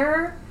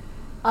year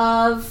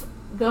of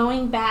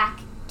going back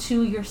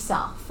to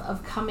yourself,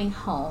 of coming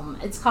home.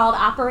 It's called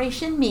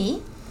Operation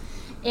Me.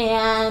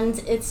 And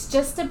it's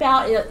just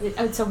about,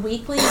 it's a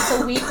weekly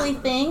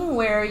thing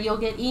where you'll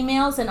get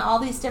emails and all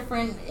these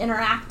different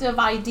interactive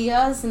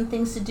ideas and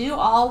things to do,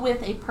 all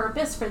with a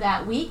purpose for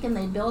that week, and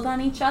they build on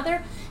each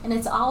other. And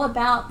it's all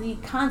about the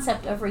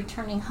concept of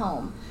returning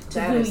home to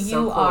who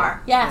you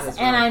are. Yes,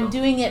 and I'm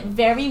doing it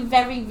very,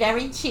 very,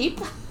 very cheap.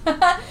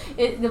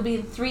 It'll be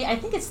I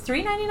think it's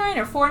 $3.99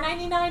 or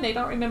 $4.99. I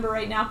don't remember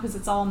right now because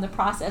it's all in the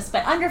process,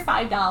 but under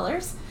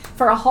 $5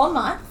 for a whole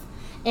month.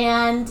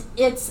 And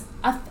it's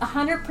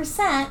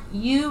 100%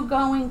 you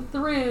going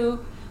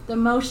through the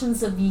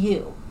motions of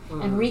you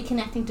and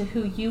reconnecting to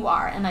who you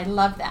are. And I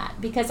love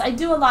that because I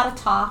do a lot of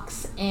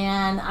talks,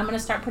 and I'm going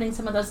to start putting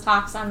some of those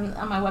talks on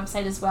my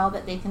website as well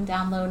that they can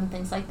download and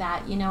things like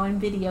that, and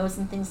videos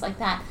and things like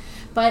that.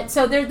 But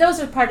so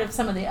those are part of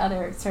some of the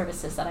other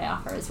services that I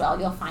offer as well.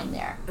 You'll find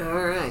there.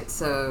 All right.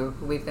 So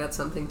we've got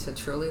something to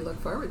truly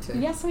look forward to.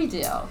 Yes, we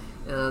do.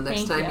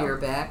 Next time you're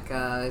back,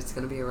 it's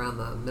going to be around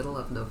the middle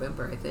of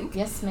November, I think.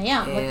 Yes,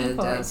 ma'am. Looking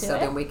forward to it. So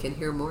then we can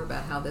hear more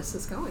about how this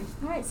is going.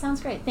 All right.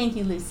 Sounds great. Thank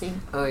you, Lucy.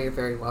 Oh, you're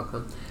very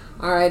welcome.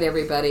 All right,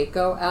 everybody.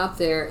 Go out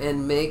there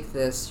and make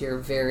this your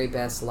very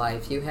best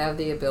life. You have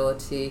the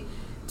ability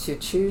to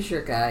choose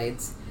your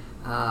guides,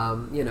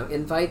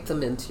 invite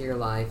them into your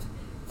life.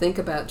 Think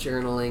about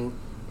journaling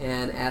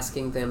and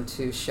asking them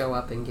to show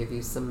up and give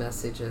you some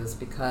messages,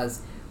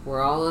 because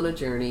We're all on a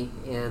journey,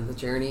 and the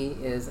journey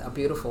is a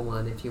beautiful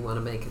one if you want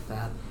to make it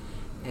that.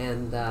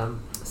 And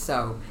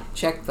so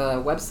check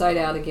the website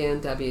out again,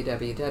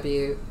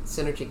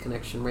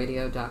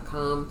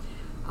 www.synergyconnectionradio.com.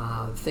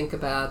 Think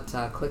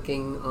about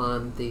clicking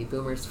on the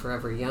Boomers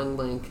Forever Young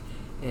link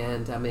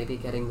and maybe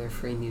getting their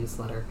free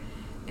newsletter.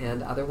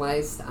 And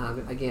otherwise,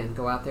 again,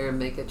 go out there and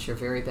make it your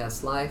very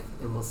best life,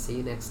 and we'll see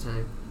you next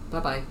time.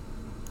 Bye-bye.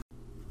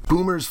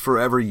 Boomers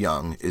Forever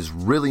Young is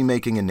really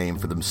making a name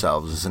for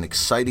themselves as an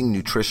exciting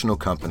nutritional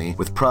company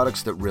with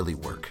products that really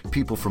work.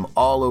 People from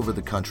all over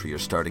the country are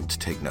starting to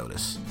take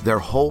notice. Their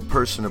whole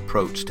person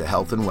approach to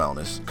health and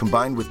wellness,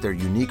 combined with their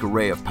unique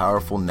array of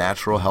powerful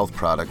natural health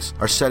products,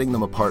 are setting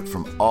them apart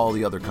from all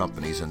the other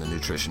companies in the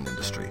nutrition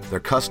industry. Their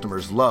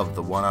customers love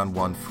the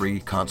one-on-one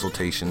free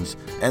consultations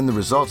and the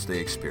results they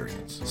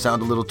experience.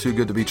 Sound a little too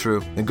good to be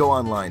true? Then go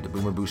online to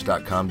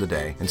boomerboost.com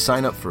today and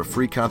sign up for a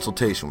free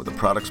consultation with a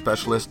product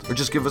specialist, or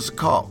just give us a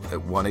call at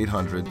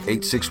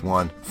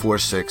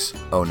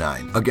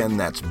 1-800-861-4609. Again,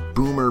 that's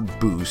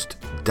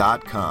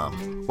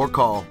boomerboost.com, or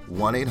call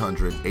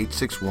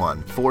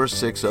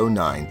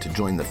 1-800-861-4609 to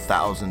join the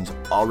thousands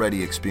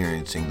already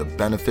experiencing the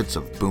benefits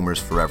of Boomers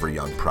Forever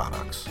Young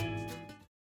products.